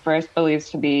she first believes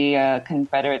to be a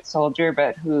Confederate soldier,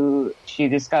 but who she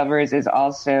discovers is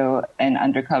also an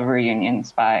undercover Union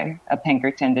spy, a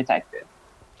Pinkerton detective.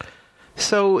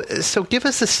 So give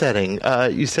us a setting.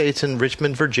 You say it's in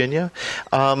Richmond, Virginia.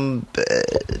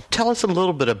 Tell us a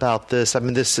little bit about this. I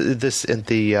mean, this in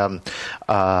the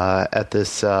at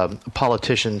this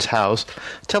politician's house.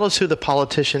 Tell us who the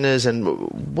politician is and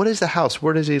what is the house?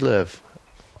 Where does he live?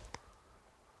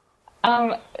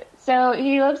 So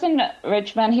he lives in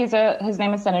Richmond. His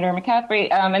name is Senator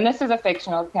McCaffrey, and this is a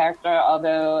fictional character,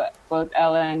 although both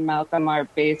Ella and Malcolm are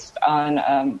based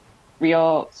on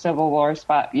real Civil War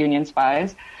Union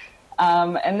spies.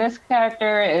 And this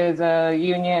character is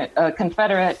a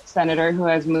Confederate senator who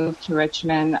has moved to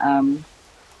Richmond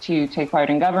to take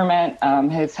part in government.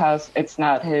 His house, it's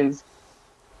not his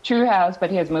true house,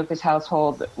 but he has moved his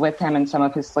household with him and some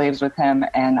of his slaves with him,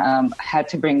 and had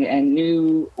to bring in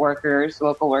new workers,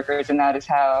 local workers, and that is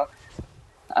how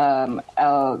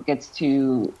Elle gets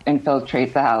to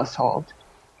infiltrate the household.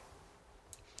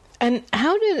 And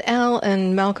how did Elle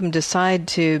and Malcolm decide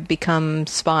to become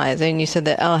spies? And you said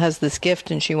that Elle has this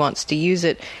gift and she wants to use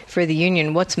it for the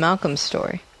Union. What's Malcolm's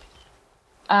story?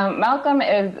 Malcolm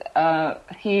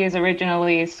he is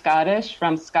originally Scottish,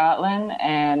 from Scotland,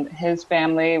 and his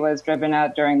family was driven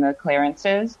out during the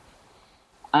clearances.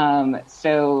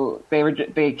 So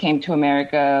they came to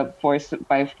America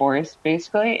by force,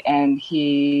 basically, and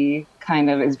he kind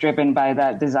of is driven by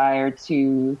that desire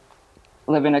to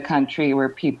live in a country where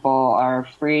people are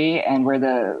free and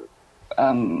where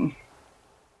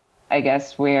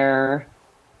where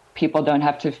people don't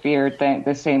have to fear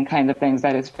the same kind of things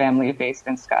that his family faced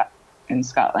in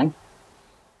Scotland.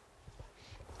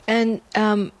 And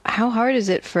how hard is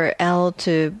it for Elle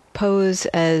to pose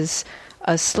as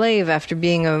a slave after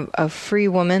being a free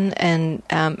woman? And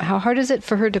how hard is it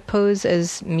for her to pose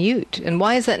as mute? And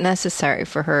why is that necessary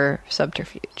for her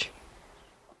subterfuge?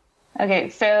 Okay,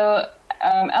 so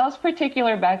Elle's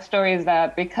particular backstory is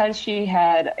that because she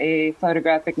had a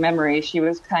photographic memory, she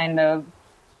was kind of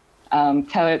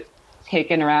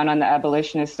taken around on the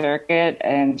abolitionist circuit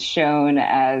and shown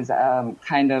as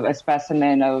kind of a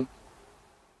specimen of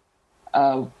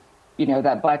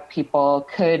that Black people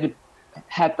could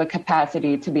have the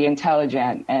capacity to be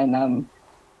intelligent. And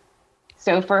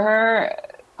so for her,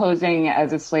 posing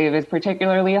as a slave is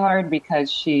particularly hard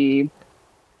because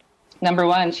number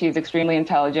one, she's extremely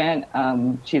intelligent,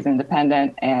 she's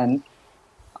independent, and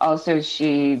also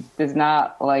she does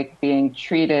not like being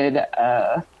treated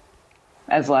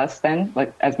as less than,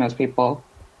 like, as most people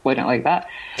wouldn't like that.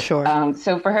 Sure.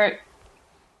 So for her,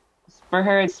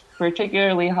 it's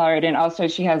particularly hard, and also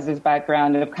she has this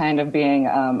background of kind of being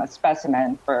a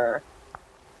specimen for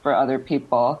other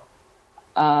people,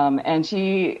 and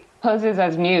she poses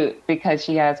as mute because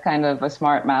she has kind of a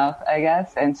smart mouth, I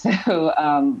guess, and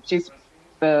so she's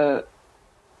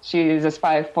a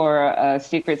spy for a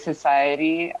secret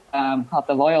society called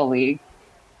the Loyal League,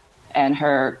 and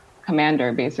her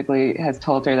commander basically has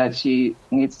told her that she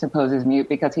needs to pose as mute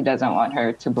because he doesn't want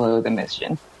her to blow the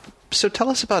mission. So tell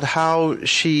us about how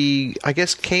she, I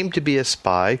guess, came to be a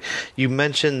spy. You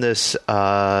mentioned this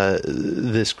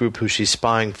this group who she's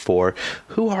spying for.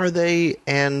 Who are they,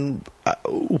 and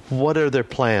what are their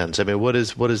plans? I mean, what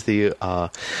is the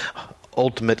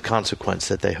ultimate consequence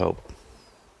that they hope?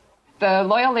 The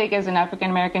Loyal League is an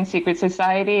African-American secret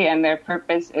society, and their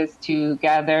purpose is to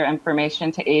gather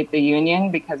information to aid the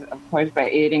Union because, of course, by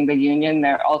aiding the Union,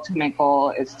 their ultimate goal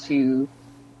is to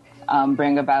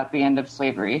bring about the end of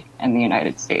slavery in the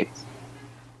United States.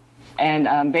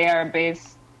 And they are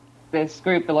based, this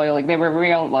group, the Loyal League, they were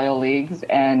real Loyal Leagues,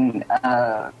 and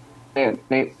so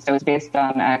it's based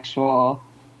on actual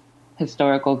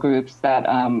historical groups that,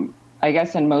 I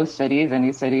guess in most cities,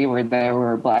 any city where there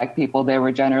were Black people, there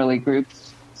were generally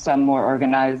groups, some more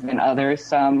organized than others,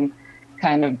 some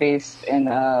kind of based in,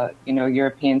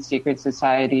 European secret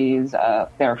societies. There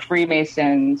are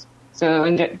Freemasons.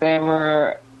 So there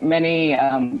were many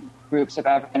groups of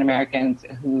African Americans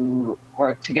who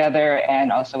worked together,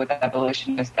 and also with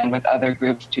abolitionists and with other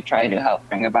groups to try to help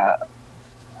bring about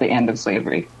the end of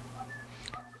slavery.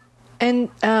 And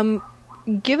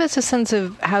give us a sense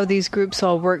of how these groups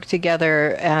all work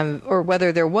together, or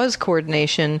whether there was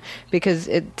coordination, because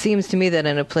it seems to me that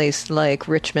in a place like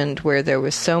Richmond, where there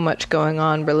was so much going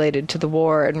on related to the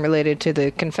war and related to the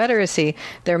Confederacy,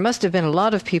 there must have been a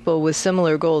lot of people with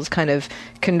similar goals kind of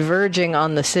converging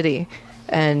on the city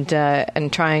and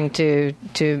trying to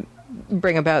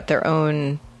bring about their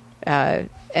own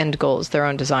end goals, their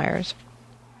own desires.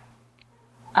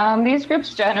 These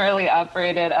groups generally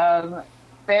operated...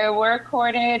 They were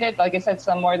coordinated, like I said,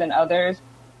 some more than others.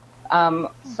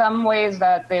 Some ways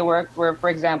that they worked were, for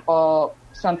example,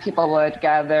 some people would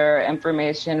gather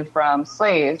information from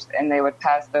slaves and they would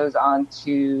pass those on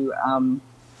to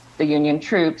the Union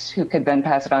troops, who could then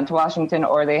pass it on to Washington,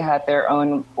 or they had their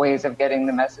own ways of getting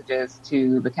the messages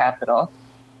to the Capitol.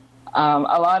 A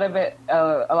lot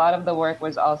of the work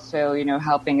was also,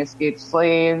 helping escaped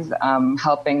slaves,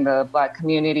 helping the Black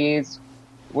communities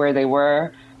where they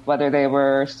were, whether they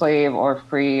were slave or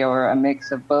free or a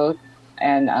mix of both.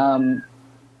 And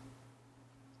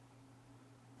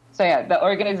the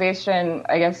organization,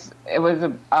 I guess it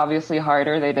was obviously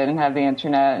harder. They didn't have the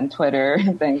internet and Twitter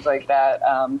and things like that.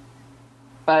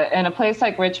 But in a place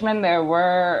like Richmond, there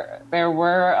were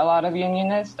a lot of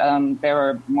Unionists. There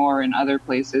were more in other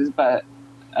places, but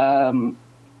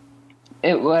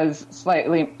it was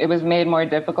made more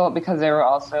difficult because there were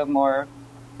also more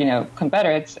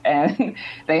Confederates, and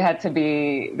they had to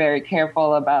be very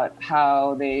careful about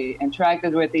how they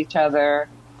interacted with each other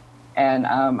and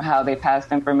how they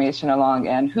passed information along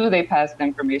and who they passed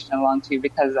information along to,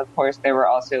 because, of course, there were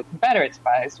also Confederate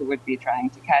spies who would be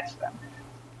trying to catch them.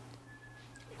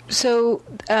 So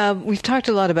we've talked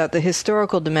a lot about the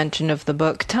historical dimension of the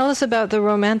book. Tell us about the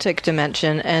romantic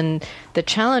dimension and the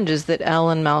challenges that Elle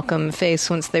and Malcolm face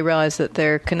once they realize that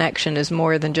their connection is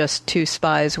more than just two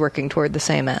spies working toward the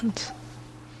same ends.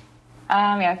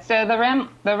 So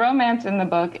the romance in the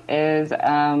book is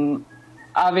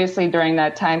obviously during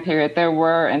that time period there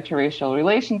were interracial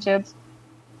relationships.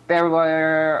 There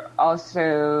was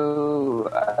also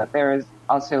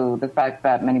the fact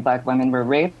that many black women were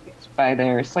raped by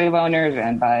their slave owners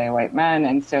and by white men,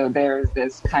 and so there's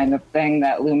this kind of thing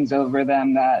that looms over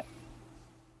them that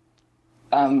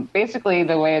basically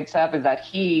the way it's up is that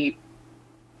he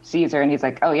sees her and he's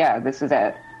like, oh yeah, this is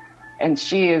it. And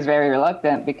she is very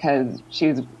reluctant because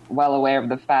she's well aware of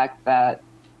the fact that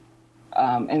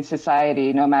in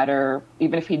society, no matter,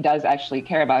 even if he does actually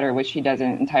care about her, which he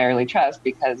doesn't entirely trust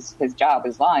because his job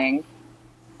is lying,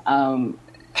 no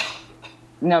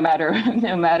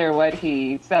matter what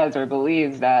he says or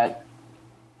believes, that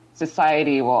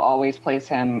society will always place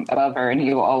him above her and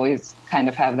he will always kind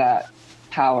of have that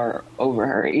power over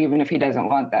her, even if he doesn't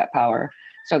want that power.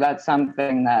 So that's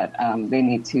something that they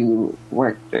need to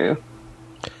work through.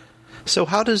 So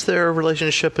how does their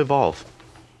relationship evolve?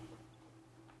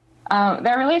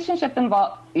 Their relationship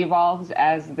evolves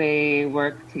as they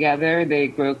work together. They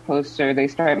grow closer. They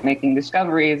start making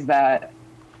discoveries that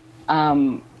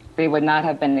they would not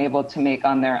have been able to make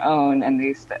on their own. And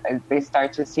they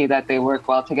start to see that they work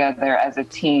well together as a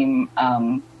team,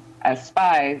 as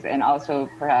spies, and also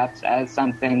perhaps as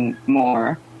something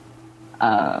more.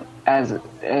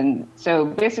 And so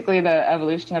basically the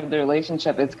evolution of the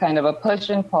relationship is kind of a push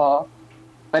and pull,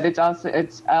 but it's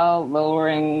Elle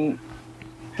lowering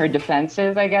her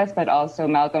defenses, I guess, but also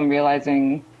Malcolm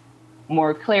realizing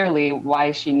more clearly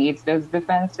why she needs those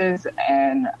defenses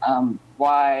and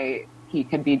why he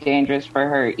could be dangerous for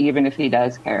her even if he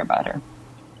does care about her.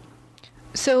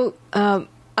 So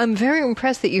I'm very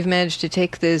impressed that you've managed to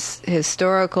take this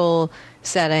historical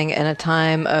setting in a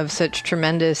time of such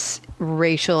tremendous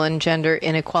racial and gender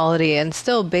inequality and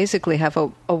still basically have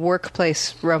a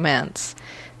workplace romance.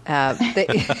 You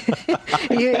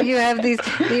have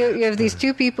these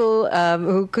two people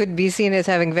who could be seen as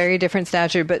having very different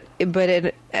stature, but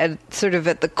at sort of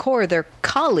at the core, they're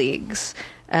colleagues,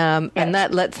 and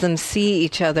that lets them see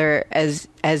each other as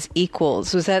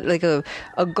equals. Was that like a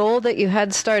goal that you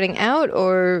had starting out,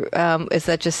 or is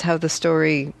that just how the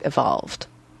story evolved?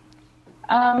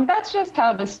 That's just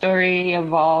how the story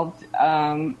evolved,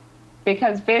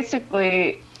 because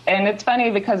basically. And it's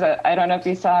funny because I don't know if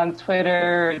you saw on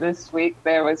Twitter this week,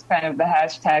 there was kind of the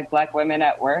hashtag Black Women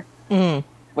at Work,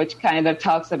 which kind of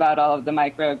talks about all of the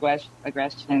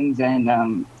microaggressions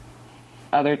and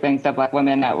other things that Black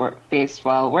women at work face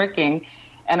while working.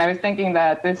 And I was thinking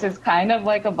that this is kind of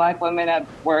like a Black Women at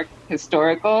Work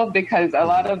historical, because a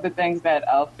lot of the things that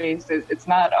Elle faces, it's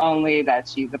not only that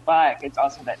she's a Black, it's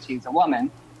also that she's a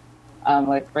woman.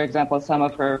 Like, for example, some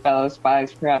of her fellow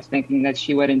spies perhaps thinking that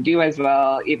she wouldn't do as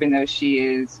well, even though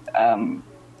she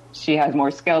has more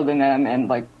skill than them, and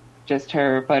like just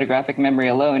her photographic memory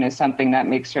alone is something that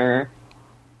makes her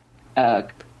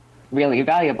really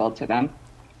valuable to them.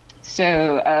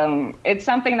 So it's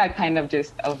something that kind of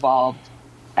just evolved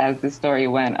as the story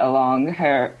went along.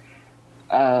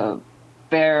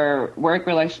 Their work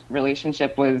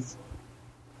relationship was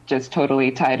just totally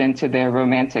tied into their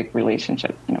romantic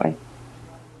relationship in a way.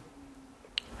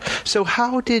 So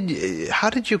how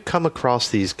did you come across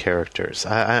these characters?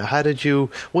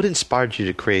 What inspired you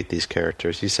to create these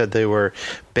characters? You said they were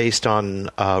based on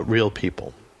real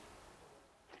people.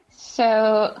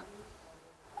 So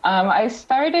I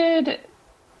started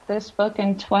this book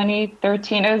in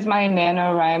 2013. It was my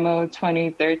NaNoWriMo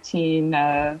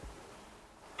 2013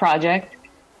 project.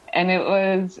 And it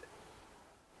was,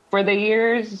 for the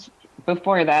years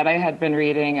before that, I had been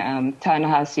reading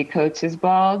Ta-Nehisi Coates'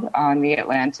 blog on The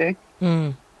Atlantic.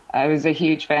 I was a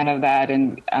huge fan of that,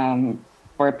 and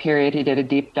for a period he did a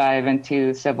deep dive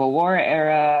into Civil War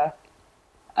era,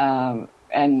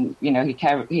 and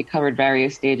he covered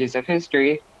various stages of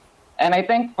history. And I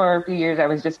think for a few years I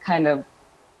was just kind of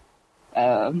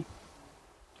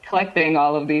collecting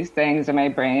all of these things in my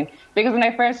brain,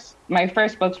 because my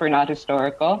first books were not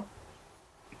historical.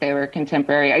 They were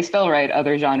contemporary. I still write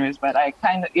other genres, but I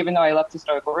kind of, even though I loved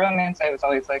historical romance, I was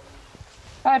always like,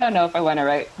 I don't know if I want to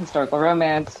write historical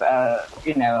romance. There's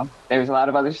a lot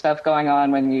of other stuff going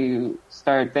on when you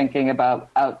start thinking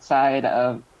about outside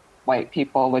of white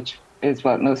people, which is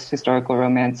what most historical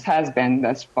romance has been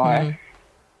thus far. Mm-hmm.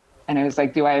 And I was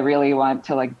like, do I really want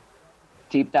to like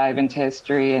deep dive into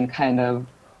history and kind of,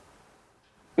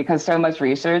 because so much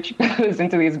research goes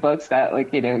into these books that,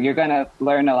 like, you're going to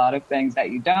learn a lot of things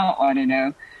that you don't want to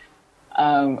know,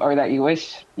 or that you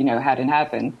wish, hadn't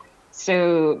happened.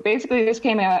 So basically, this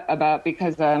came about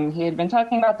because he had been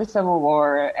talking about the Civil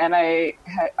War, and I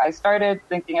started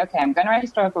thinking, okay, I'm going to write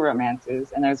historical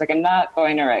romances, and I was like, I'm not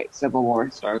going to write Civil War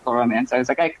historical romance. I was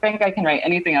like, I think I can write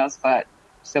anything else but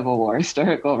Civil War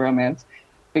historical romance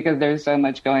because there's so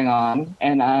much going on.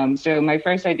 And so my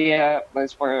first idea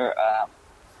was for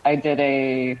I did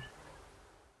a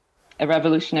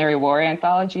Revolutionary War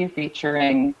anthology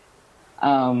featuring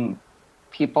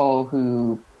people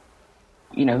who,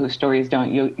 whose stories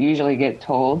don't usually get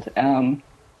told.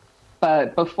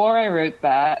 But before I wrote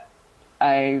that,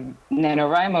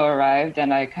 NaNoWriMo arrived,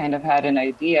 and I kind of had an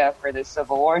idea for this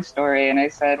Civil War story. And I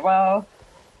said, well,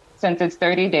 since it's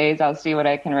 30 days, I'll see what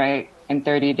I can write in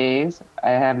 30 days.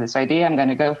 I have this idea. I'm going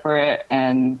to go for it.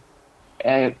 And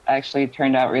it actually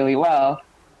turned out really well.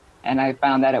 And I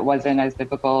found that it wasn't as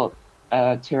difficult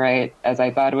to write as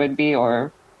I thought it would be,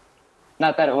 or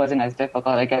not that it wasn't as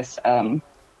difficult. I guess I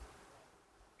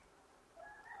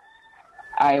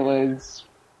was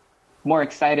more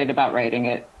excited about writing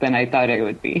it than I thought it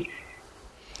would be.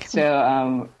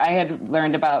 So I had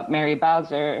learned about Mary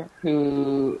Bowser,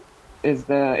 who is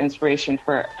the inspiration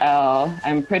for Elle.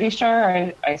 I'm pretty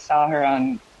sure I saw her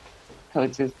on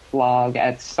Coates' blog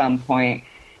at some point,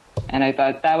 and I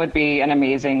thought that would be an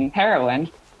amazing heroine.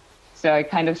 So I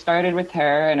kind of started with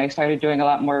her, and I started doing a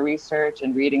lot more research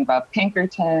and reading about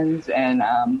Pinkertons and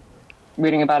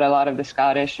reading about a lot of the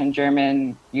Scottish and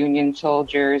German Union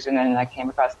soldiers. And then I came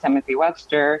across Timothy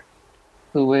Webster,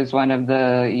 who was one of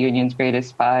the Union's greatest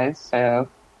spies. So,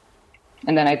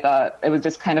 and then I thought it was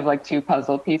just kind of like two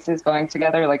puzzle pieces going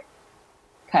together, like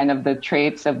kind of the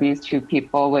traits of these two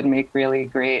people would make really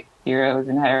great heroes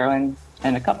and heroines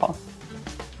in a couple.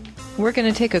 We're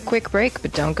going to take a quick break,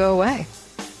 but don't go away.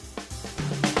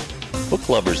 Book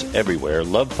lovers everywhere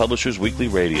love Publishers Weekly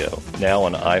Radio, now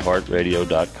on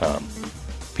iHeartRadio.com.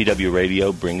 PW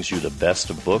Radio brings you the best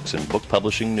of books and book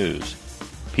publishing news.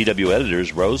 PW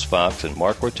editors Rose Fox and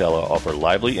Mark Rotella offer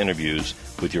lively interviews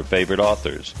with your favorite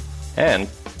authors and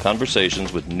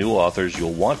conversations with new authors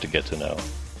you'll want to get to know.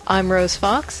 I'm Rose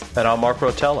Fox. And I'm Mark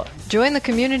Rotella. Join the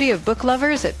community of book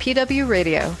lovers at PW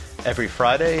Radio. Every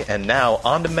Friday and now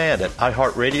on demand at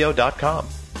iHeartRadio.com.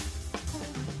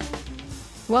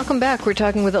 Welcome back. We're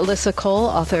talking with Alyssa Cole,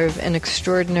 author of An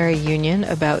Extraordinary Union,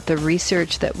 about the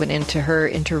research that went into her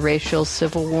interracial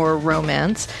Civil War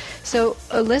romance. So,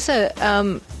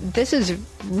 Alyssa, this is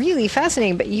really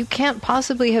fascinating, but you can't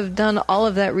possibly have done all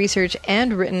of that research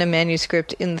and written a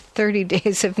manuscript in 30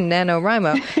 days of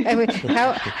NaNoWriMo. I mean,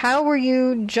 how were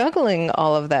you juggling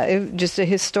all of that? Just a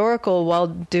historical while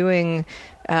doing...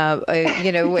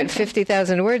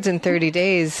 50,000 words in 30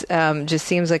 days just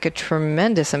seems like a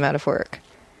tremendous amount of work.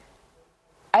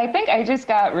 I think I just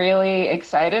got really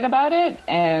excited about it,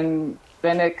 and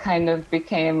then it kind of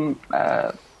became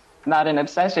not an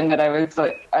obsession, but I was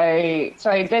like, I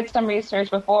did some research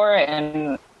before,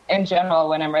 and in general,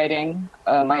 when I'm writing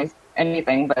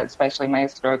anything, but especially my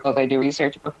historicals, I do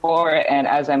research before, and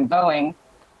as I'm going,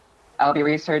 I'll be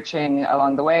researching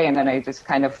along the way, and then I just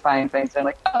kind of find things that I'm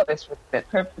like, oh, this would fit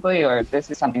perfectly, or this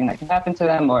is something that can happen to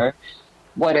them, or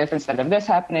what if instead of this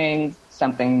happening,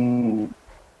 something...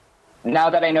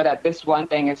 Now that I know that this one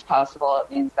thing is possible,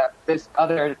 it means that this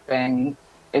other thing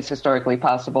is historically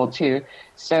possible too.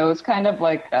 So it's kind of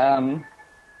like,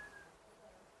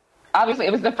 obviously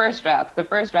it was the first draft. The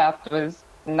first draft was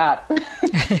not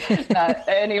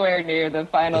anywhere near the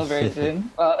final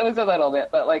version. Well, it was a little bit,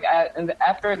 but like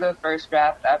after the first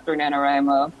draft, after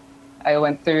NaNoWriMo, I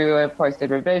went through, of course,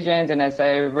 did revisions, and as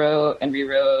I wrote and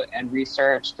rewrote and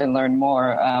researched and learned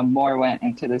more went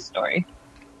into the story.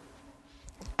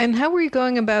 And how were you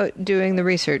going about doing the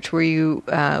research? Were you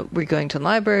going to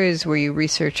libraries? Were you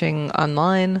researching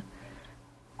online?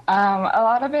 A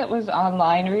lot of it was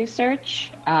online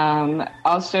research.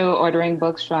 Also ordering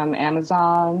books from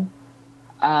Amazon.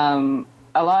 One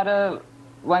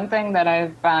thing that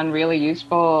I've found really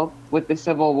useful with the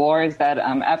Civil War is that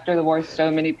after the war,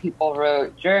 so many people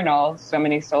wrote journals, so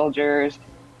many soldiers,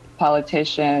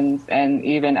 politicians, and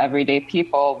even everyday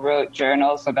people wrote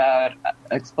journals about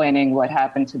explaining what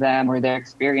happened to them or their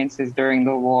experiences during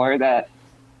the war that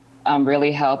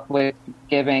really helped with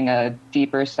giving a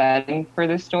deeper setting for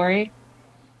the story.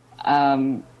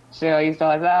 So I used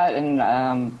all of that, and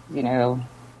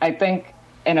I think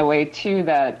in a way too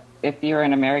that if you're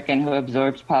an American who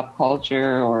absorbs pop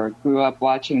culture or grew up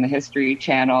watching the History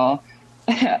Channel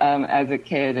as a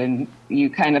kid, and you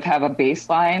kind of have a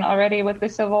baseline already with the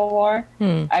Civil War.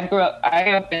 I grew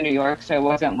up in New York, so it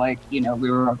wasn't like, we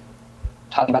were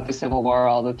talking about the Civil War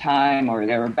all the time, or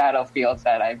there were battlefields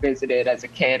that I visited as a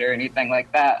kid or anything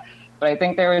like that. But I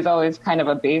think there was always kind of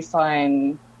a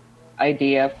baseline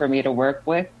idea for me to work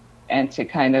with and to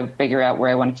kind of figure out where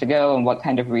I wanted to go and what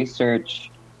kind of research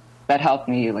that helped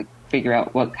me like figure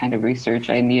out what kind of research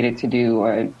I needed to do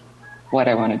or what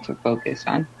I wanted to focus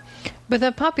on. But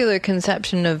the popular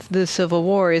conception of the Civil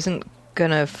War isn't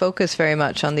going to focus very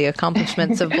much on the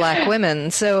accomplishments of Black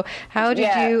women. So how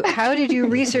did you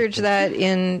research that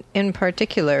in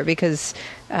particular? Because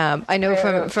I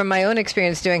know from my own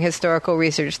experience doing historical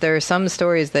research, there are some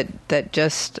stories that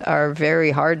just are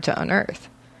very hard to unearth.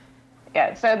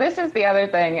 Yeah, so this is the other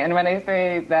thing. And when I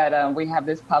say that we have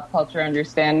this pop culture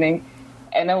understanding,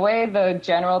 in a way, the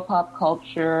general pop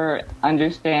culture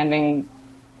understanding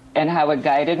and how it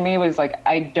guided me was like,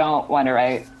 I don't want to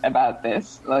write about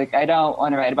this. Like, I don't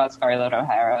want to write about Scarlett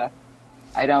O'Hara.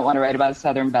 I don't want to write about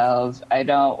Southern Belles. I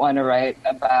don't want to write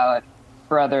about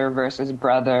brother versus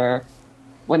brother.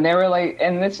 When they were like,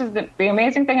 and this is the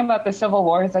amazing thing about the Civil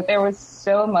War is that there was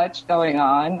so much going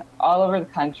on all over the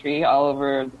country, all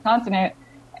over the continent,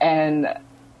 and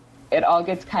it all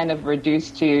gets kind of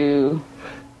reduced to,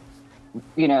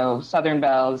 you know, Southern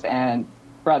Belles and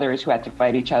brothers who had to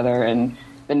fight each other, and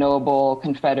the noble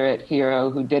Confederate hero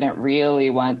who didn't really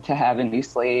want to have any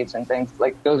slaves and things.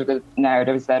 Like, those are the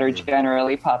narratives that are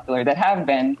generally popular, that have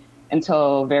been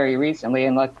until very recently.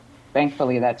 And look,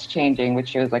 thankfully that's changing with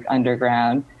shows like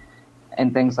Underground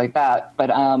and things like that. But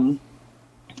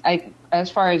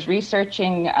as far as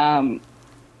researching,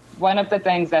 one of the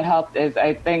things that helped is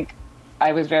I think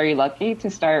I was very lucky to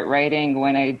start writing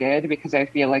when I did, because I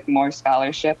feel like more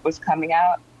scholarship was coming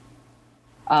out.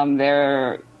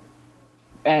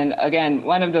 And again,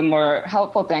 one of the more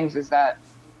helpful things is that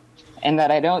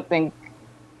I don't think,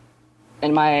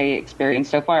 in my experience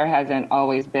so far, hasn't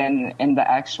always been in the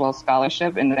actual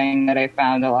scholarship. And the thing that I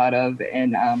found a lot of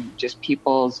in just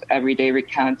people's everyday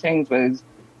recountings was,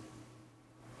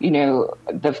 you know,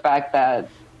 the fact that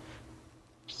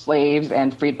slaves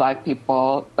and freed Black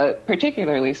people, but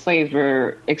particularly slaves,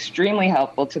 were extremely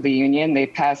helpful to the Union. They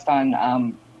passed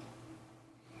on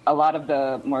a lot of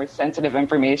the more sensitive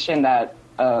information that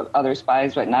other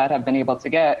spies would not have been able to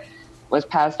get, was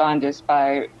passed on just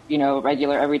by, you know,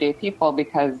 regular everyday people,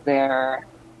 because their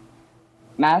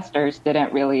masters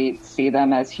didn't really see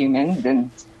them as humans and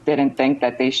didn't think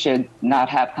that they should not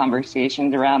have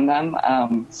conversations around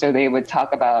them. So they would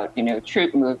talk about, you know,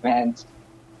 troop movement.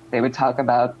 They would talk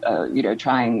about, you know,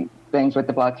 trying things with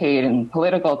the blockade and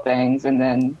political things. And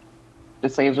then the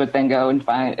slaves would then go and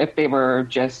find, if they were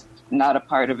just not a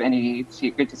part of any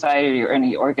secret society or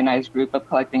any organized group of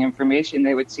collecting information,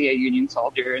 they would see a Union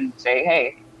soldier and say,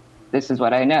 hey, this is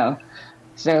what I know.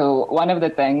 So one of the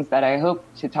things that I hope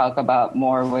to talk about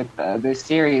more with this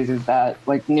series is that,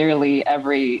 like, nearly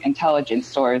every intelligence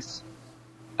source,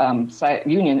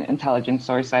 Union intelligence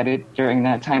source cited during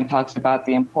that time, talks about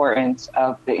the importance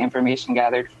of the information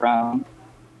gathered from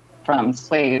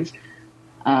slaves.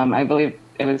 I believe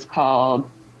it was called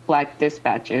Black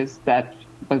Dispatches. That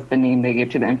was the name they gave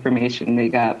to the information they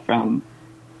got from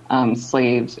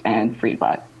slaves and freed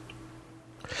Black.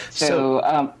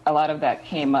 So a lot of that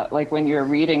came up, like when you're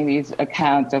reading these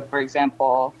accounts of, for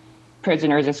example,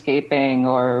 prisoners escaping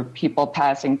or people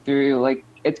passing through, like,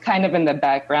 it's kind of in the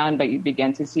background, but you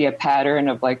begin to see a pattern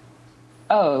of, like,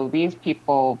 oh, these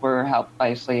people were helped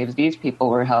by slaves, these people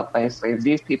were helped by slaves,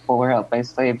 these people were helped by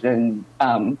slaves, and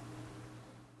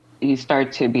you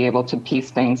start to be able to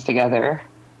piece things together.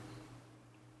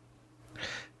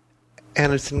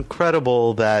 And it's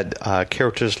incredible that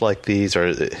characters like these, or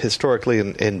historically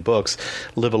in books,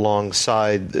 live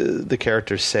alongside the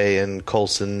characters, say, in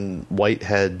Colson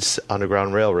Whitehead's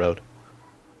Underground Railroad.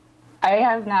 I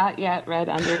have not yet read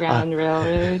Underground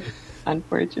Railroad,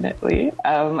 unfortunately.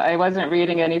 I wasn't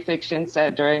reading any fiction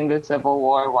set during the Civil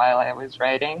War while I was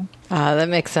writing. That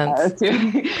makes sense.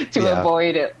 To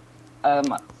avoid it,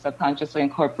 subconsciously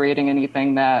incorporating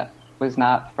anything that was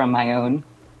not from my own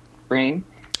brain.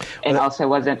 And also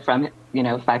wasn't from, you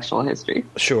know, factual history.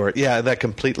 Sure. Yeah, that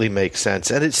completely makes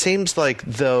sense. And it seems like,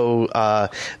 though,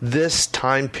 this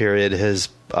time period has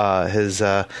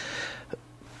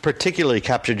particularly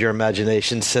captured your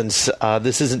imagination, since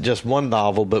this isn't just one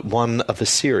novel, but one of a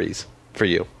series for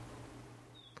you.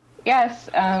 Yes,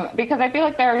 because I feel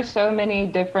like there are so many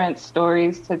different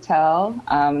stories to tell.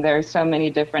 There are so many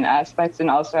different aspects.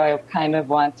 And also I kind of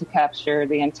want to capture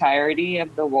the entirety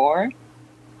of the war.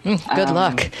 Good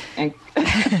luck.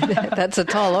 That's a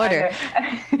tall order.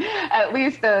 At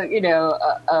least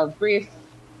a brief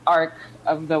arc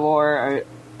of the war,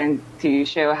 and to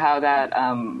show how that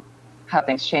how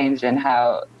things changed and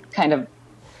how kind of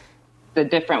the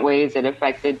different ways it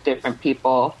affected different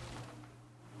people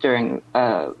during,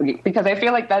 because I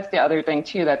feel like that's the other thing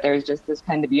too, that there's just this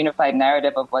kind of unified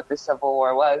narrative of what the Civil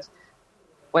War was,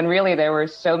 when really there were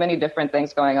so many different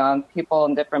things going on, people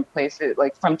in different places,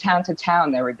 like from town to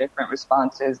town, there were different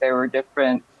responses, there were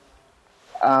different,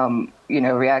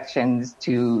 reactions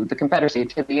to the Confederacy,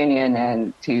 to the Union,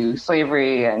 and to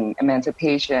slavery and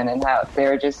emancipation, and how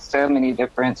there are just so many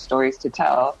different stories to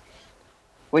tell,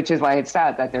 which is why it's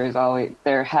sad that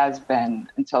there has been,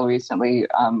 until recently,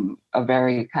 a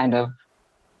very kind of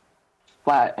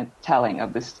flat telling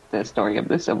of the story of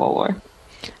the Civil War.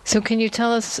 So can you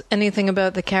tell us anything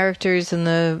about the characters in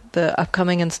the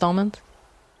upcoming installment?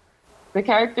 The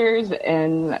characters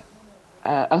in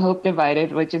A Hope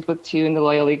Divided, which is book 2 in the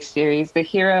Loyal League series, the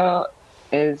hero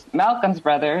is Malcolm's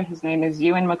brother. His name is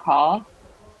Ewan McCall,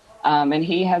 and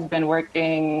he has been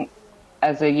working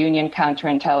as a Union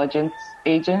counterintelligence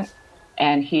agent,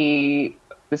 and the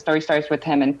story starts with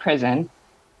him in prison.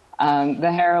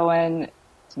 The heroine's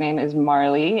name is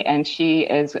Marley, and she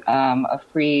is a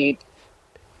freed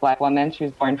Black woman. She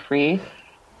was born free.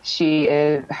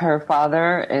 Her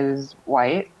father is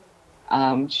white.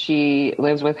 She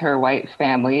lives with her white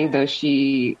family, though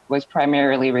she was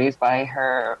primarily raised by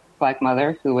her Black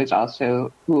mother, who was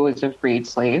a freed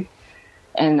slave.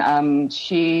 And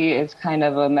she is kind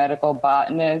of a medical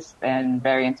botanist and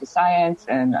very into science,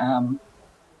 and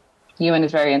Ewan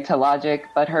is very into logic,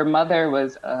 but her mother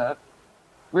was a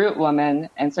root woman,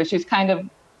 and so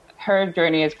her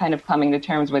journey is kind of coming to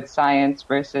terms with science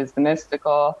versus the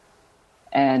mystical.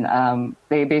 And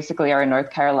they basically are in North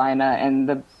Carolina, and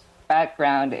the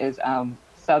background is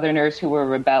Southerners who were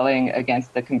rebelling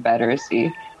against the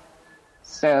Confederacy.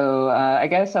 So I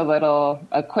guess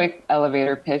a quick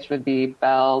elevator pitch would be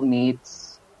Belle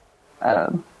meets,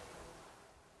 what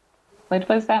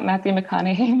was that Matthew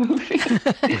McConaughey movie?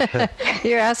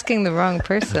 You're asking the wrong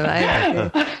person.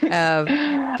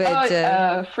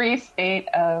 Free State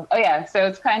of... Oh, yeah. So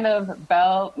it's kind of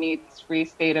Belle meets Free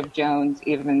State of Jones,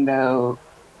 even though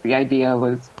the idea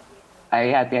was... I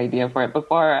had the idea for it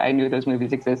before I knew those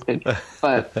movies existed,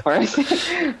 but for a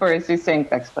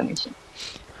succinct explanation.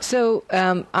 So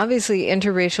obviously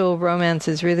interracial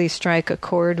romances really strike a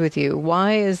chord with you.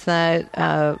 Why is that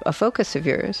a focus of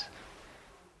yours?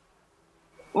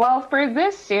 Well, for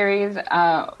this series,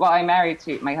 I'm married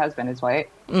to, my husband is white,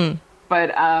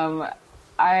 but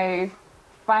I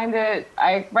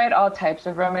write all types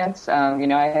of romance.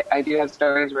 I do have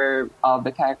stories where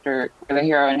the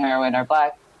hero and heroine are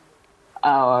Black.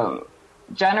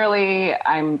 Generally,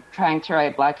 I'm trying to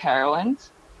write Black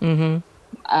heroines.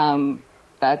 Mm-hmm.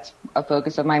 That's a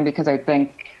focus of mine because I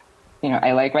think,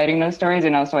 I like writing those stories,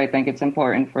 and also I think it's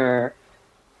important for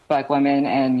Black women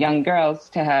and young girls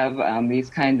to have these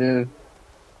kind of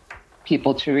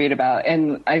people to read about.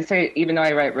 And I say, even though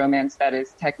I write romance that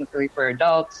is technically for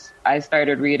adults, I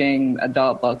started reading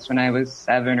adult books when I was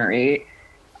 7 or 8,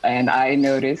 and I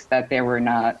noticed that there were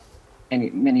not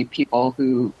many people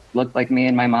who looked like me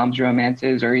in my mom's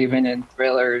romances or even in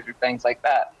thrillers or things like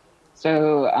that.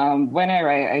 So when I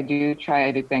write, I do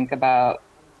try to think about,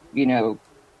 the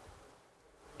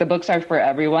books are for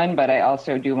everyone, but I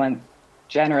also do want,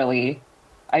 generally,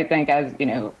 I think as,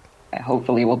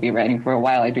 hopefully we'll be writing for a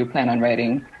while. I do plan on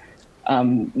writing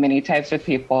many types of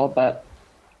people, but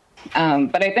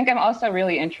I think I'm also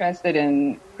really interested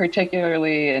in,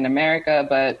 particularly in America,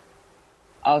 but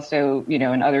also,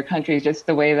 in other countries, just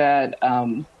the way that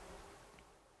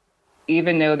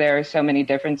even though there are so many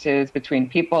differences between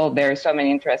people, there are so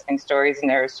many interesting stories, and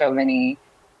there are so many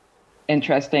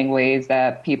interesting ways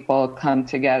that people come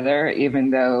together,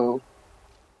 even though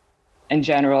in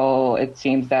general, it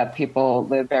seems that people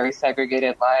live very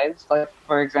segregated lives. Like,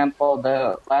 for example,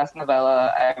 the last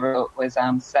novella I wrote was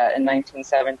set in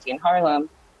 1917 Harlem,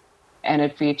 and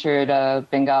it featured a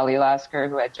Bengali Lascar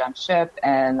who had jumped ship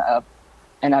and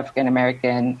an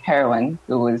African-American heroine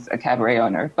who was a cabaret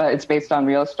owner. But it's based on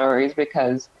real stories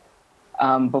because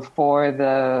before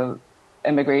the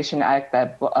Immigration Act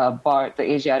that barred the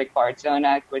Asiatic Barred Zone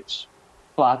Act, which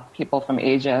blocked people from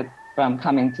Asia from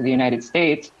coming to the United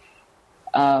States,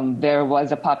 there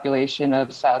was a population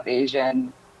of South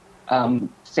Asian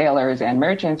sailors and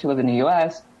merchants who lived in the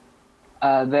U.S.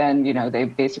 Then,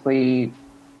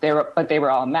 they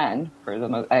were all men for the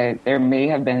most. There may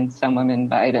have been some women,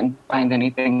 but I didn't find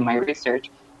anything in my research.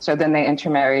 So then they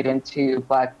intermarried into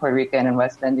Black, Puerto Rican, and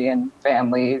West Indian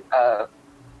families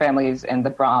in the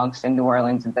Bronx and New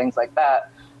Orleans and things like that.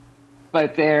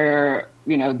 But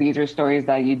these are stories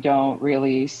that you don't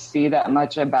really see that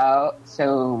much about.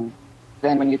 So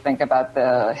then when you think about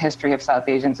the history of South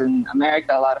Asians in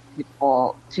America,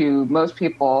 most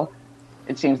people,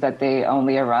 it seems that they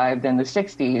only arrived in the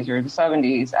 60s or the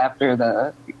 70s after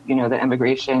the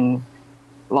immigration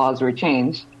laws were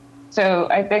changed. So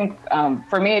I think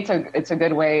for me, it's a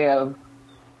good way of,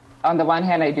 on the one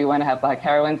hand, I do want to have Black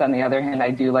heroines. On the other hand,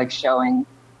 I do like showing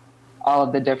all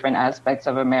of the different aspects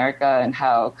of America and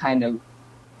how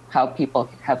people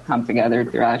have come together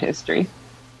throughout history.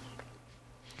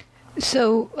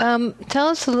 So tell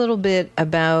us a little bit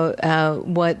about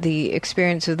what the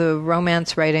experience of the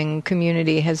romance writing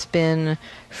community has been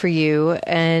for you,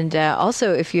 and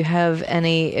also if you have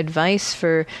any advice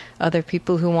for other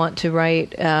people who want to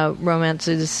write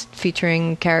romances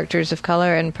featuring characters of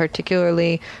color, and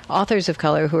particularly authors of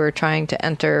color who are trying to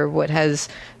enter what has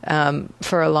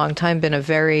for a long time been a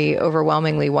very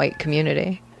overwhelmingly white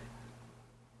community.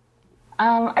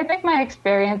 I think my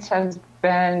experience has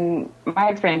been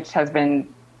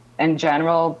in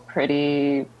general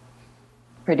pretty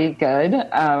good.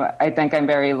 I think I'm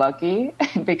very lucky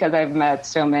because I've met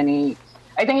so many.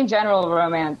 I think in general,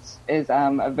 romance is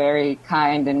a very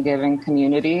kind and giving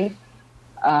community.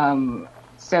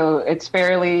 So it's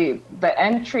fairly, the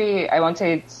entry, I won't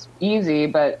say it's easy,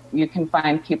 but you can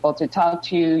find people to talk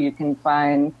to. You can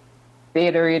find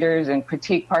beta readers and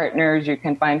critique partners. You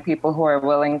can find people who are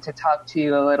willing to talk to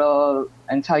you a little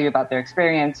and tell you about their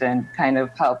experience and kind of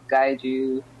help guide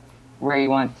you where you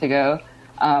want to go.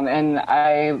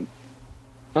 And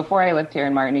before I lived here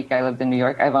in Martinique, I lived in New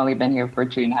York. I've only been here for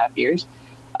 2.5 years.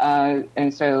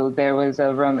 And so there was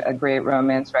a great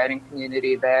romance writing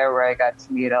community there where I got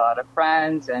to meet a lot of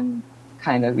friends and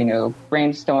kind of,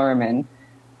 brainstorm and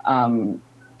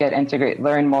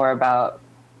learn more about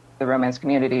the romance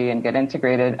community and get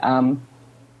integrated.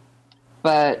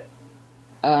 But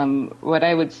what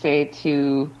I would say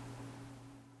to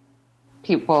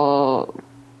people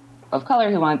of color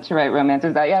who want to write romance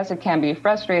is that, yes, it can be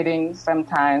frustrating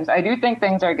sometimes. I do think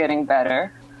things are getting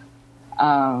better.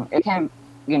 It can,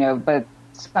 but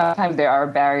sometimes there are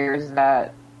barriers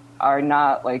that are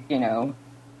not like,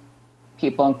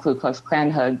 people in Ku Klux Klan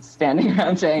hoods standing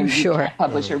around saying, sure, you can't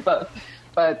publish your book.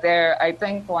 But I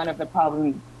think one of the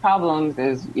problems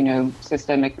is,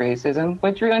 systemic racism,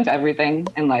 which ruins everything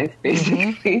in life,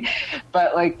 basically. Mm-hmm.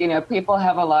 But people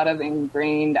have a lot of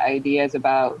ingrained ideas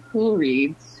about who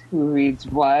reads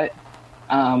what.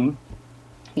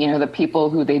 The people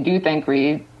who they do think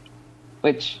read,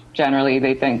 which generally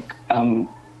they think,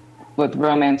 with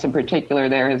romance in particular,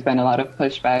 there has been a lot of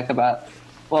pushback about,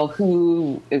 well,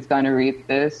 who is going to read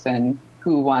this and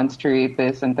who wants to read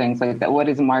this and things like that. What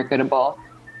is marketable?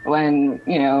 When,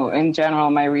 in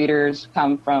general, my readers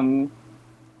come from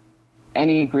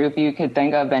any group you could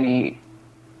think of, any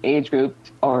age group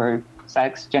or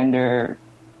sex, gender,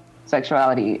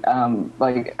 sexuality.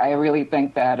 I really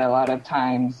think that a lot of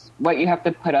times what you have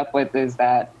to put up with is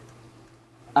that,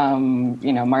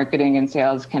 marketing and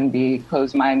sales can be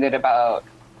closed-minded about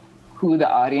who the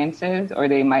audience is, or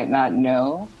they might not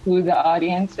know who the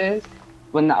audience is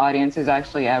when the audience is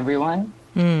actually everyone.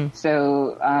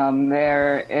 So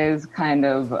there is kind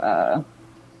of, that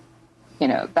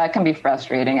can be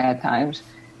frustrating at times.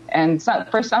 And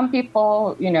for some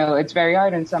people, it's very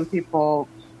hard, and some people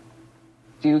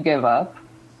do give up.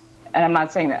 And I'm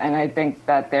not saying that, and I think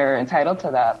that they're entitled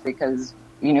to that because,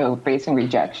 facing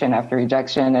rejection after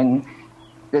rejection and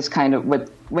this kind of,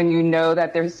 when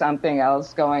that there's something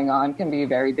else going on can be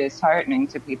very disheartening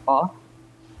to people.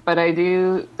 But I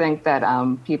do think that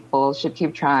people should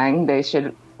keep trying. They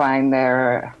should find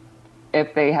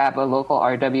if they have a local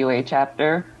RWA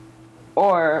chapter,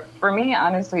 or for me,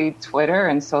 honestly, Twitter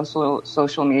and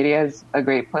social media is a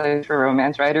great place for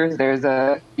romance writers. There's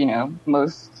I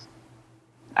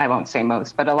won't say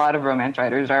most, but a lot of romance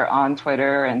writers are on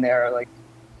Twitter, and there are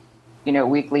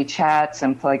weekly chats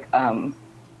and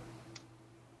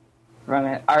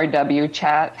RW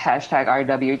chat, hashtag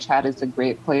RW chat is a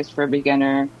great place for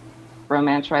beginner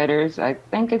romance writers. I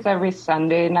think it's every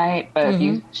Sunday night, but if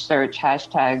you search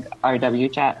hashtag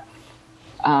RW chat,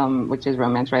 which is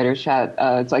romance writers chat,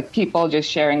 it's like people just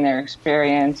sharing their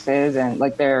experiences and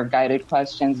their guided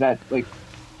questions that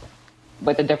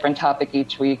with a different topic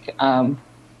each week.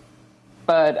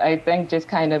 But I think just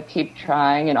kind of keep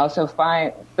trying, and also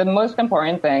the most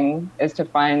important thing is to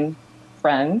find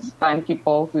friends, find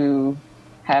people who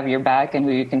have your back and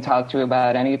who you can talk to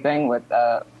about anything with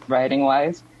writing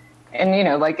wise. And,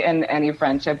 in any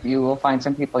friendship, you will find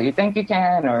some people you think you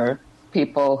can, or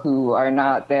people who are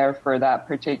not there for that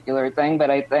particular thing. But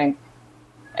I think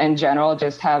in general,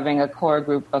 just having a core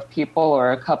group of people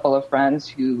or a couple of friends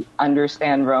who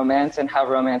understand romance and how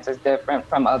romance is different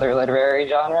from other literary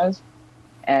genres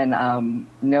and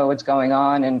know what's going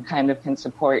on and kind of can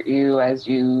support you as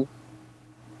you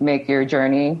make your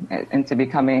journey into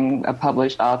becoming a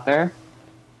published author,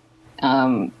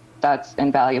 that's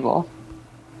invaluable.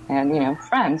 And,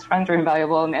 friends are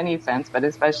invaluable in any sense, but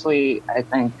especially, I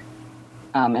think,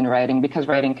 in writing, because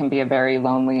writing can be a very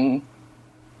lonely,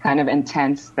 kind of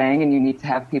intense thing, and you need to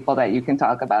have people that you can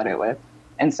talk about it with.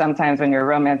 And sometimes when you're a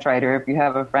romance writer, if you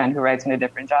have a friend who writes in a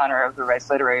different genre, or who writes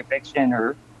literary fiction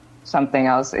or something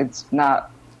else, it's not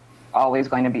always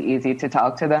going to be easy to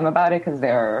talk to them about it, because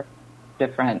there are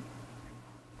different,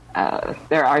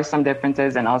 there are some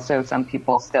differences, and also some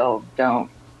people still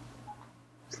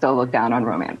look down on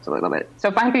romance a little bit.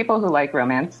 So find people who like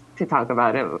romance to talk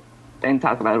about it and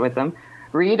talk about it with them.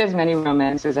 Read as many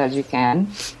romances as you can,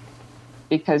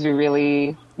 because you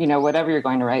really, whatever you're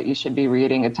going to write, you should be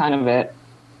reading a ton of it,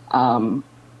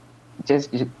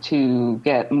 just to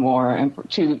get more,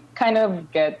 to kind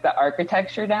of get the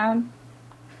architecture down.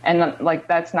 And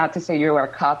that's not to say you are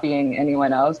copying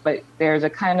anyone else, but there's a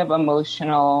kind of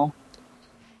emotional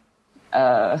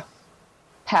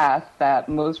path that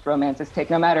most romances take,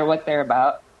 no matter what they're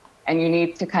about. And you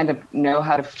need to kind of know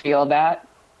how to feel that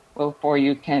before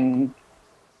you can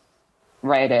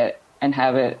write it and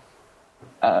have it,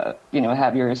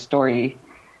 have your story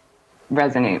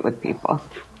resonate with people.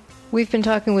 We've been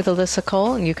talking with Alyssa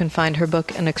Cole, and you can find her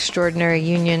book, An Extraordinary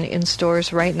Union, in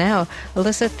stores right now.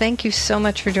 Alyssa, thank you so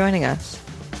much for joining us.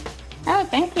 Oh,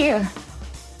 thank you.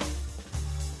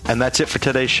 And that's it for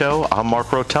today's show. I'm Mark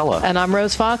Rotella. And I'm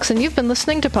Rose Fox, and you've been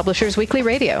listening to Publishers Weekly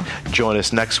Radio. Join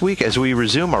us next week as we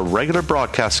resume our regular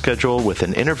broadcast schedule with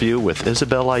an interview with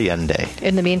Isabel Allende.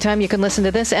 In the meantime, you can listen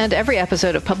to this and every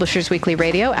episode of Publishers Weekly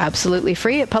Radio absolutely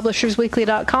free at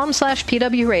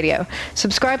publishersweekly.com/pwradio.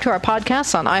 Subscribe to our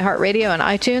podcasts on iHeartRadio and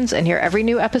iTunes, and hear every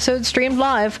new episode streamed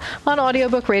live on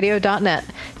audiobookradio.net.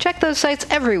 Check those sites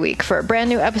every week for a brand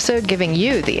new episode giving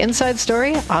you the inside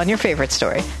story on your favorite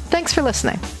story. Thanks for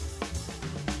listening.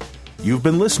 You've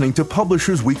been listening to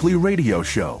Publishers Weekly Radio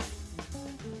Show.